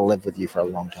 That'll live with you for a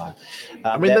long time.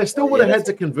 They still would have had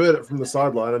to convert it from the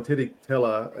sideline, and Teddy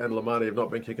Teller and Lamani have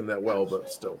not been kicking that well, but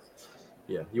still.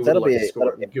 Yeah, you would like to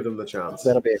score it and give them the chance.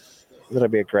 That'll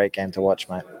be a great game to watch,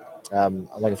 mate. I'm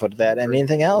looking forward to that. And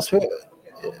anything else?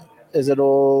 Is it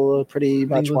all pretty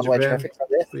much one-way traffic out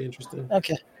there? Be interesting.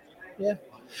 Okay. Yeah.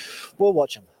 We'll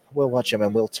watch them.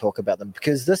 And we'll talk about them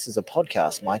because this is a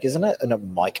podcast, Mike, isn't it? No,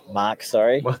 Mark,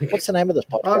 sorry. Mike. What's the name of this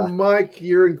podcast? I'm Mike.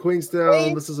 You're in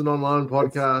Queenstown. This is an online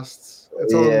podcast.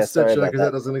 It's on Stitcher because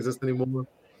that doesn't exist anymore.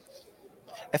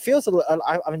 It feels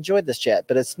I've enjoyed this chat,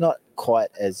 but it's not quite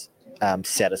as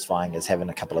satisfying as having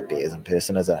a couple of beers in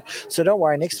person, is it? So don't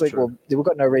worry. Next week, we've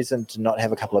got no reason to not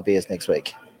have a couple of beers next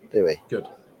week, do we? Good.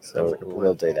 So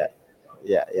we'll do that.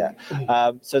 Yeah.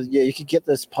 You could get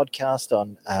this podcast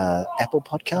on Apple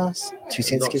Podcasts. 2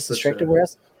 Cents Gets Distracted. Where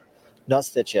else? Not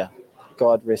Stitcher.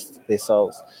 God rest their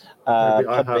souls.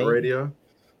 iHeartRadio.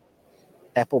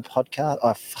 Apple Podcast.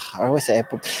 I always say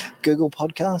Apple. Google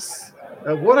Podcasts.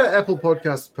 What are Apple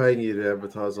Podcasts paying you to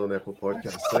advertise on Apple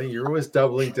Podcasts? You're always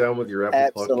doubling down with your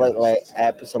Apple Podcasts.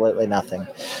 Absolutely nothing.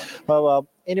 Well,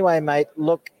 anyway, mate,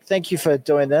 look, thank you for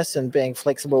doing this and being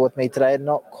flexible with me today.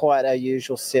 Not quite our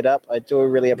usual setup. I do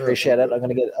really appreciate it.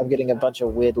 I'm getting a bunch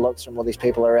of weird looks from all these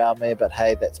people around me, but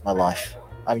hey, that's my life.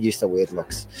 I'm used to weird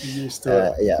looks. Used to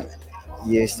it. Yeah.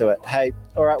 Used to it. Hey,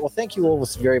 all right. Well, thank you all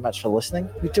very much for listening.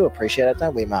 We do appreciate it,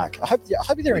 don't we, Mark? I hope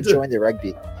they're enjoying their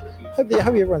rugby. I hope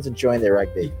everyone's enjoying their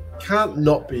rugby. You can't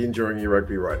not be enjoying your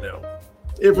rugby right now.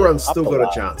 Everyone's still got a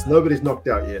chance. Nobody's knocked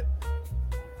out yet.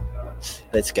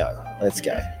 Let's go.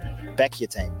 Back your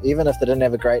team. Even if they didn't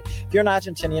have a great... If you're an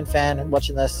Argentinian fan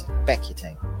watching this, back your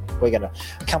team. We're going to...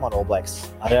 Come on, All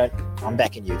Blacks. I'm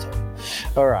backing you too.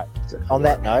 All right. On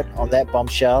that note, on that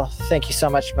bombshell, thank you so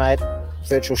much, mate.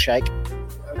 Virtual shake.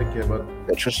 Thank you, bud.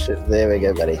 There we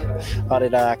go, buddy.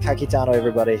 Arida, kakitano,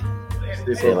 everybody.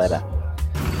 See you later.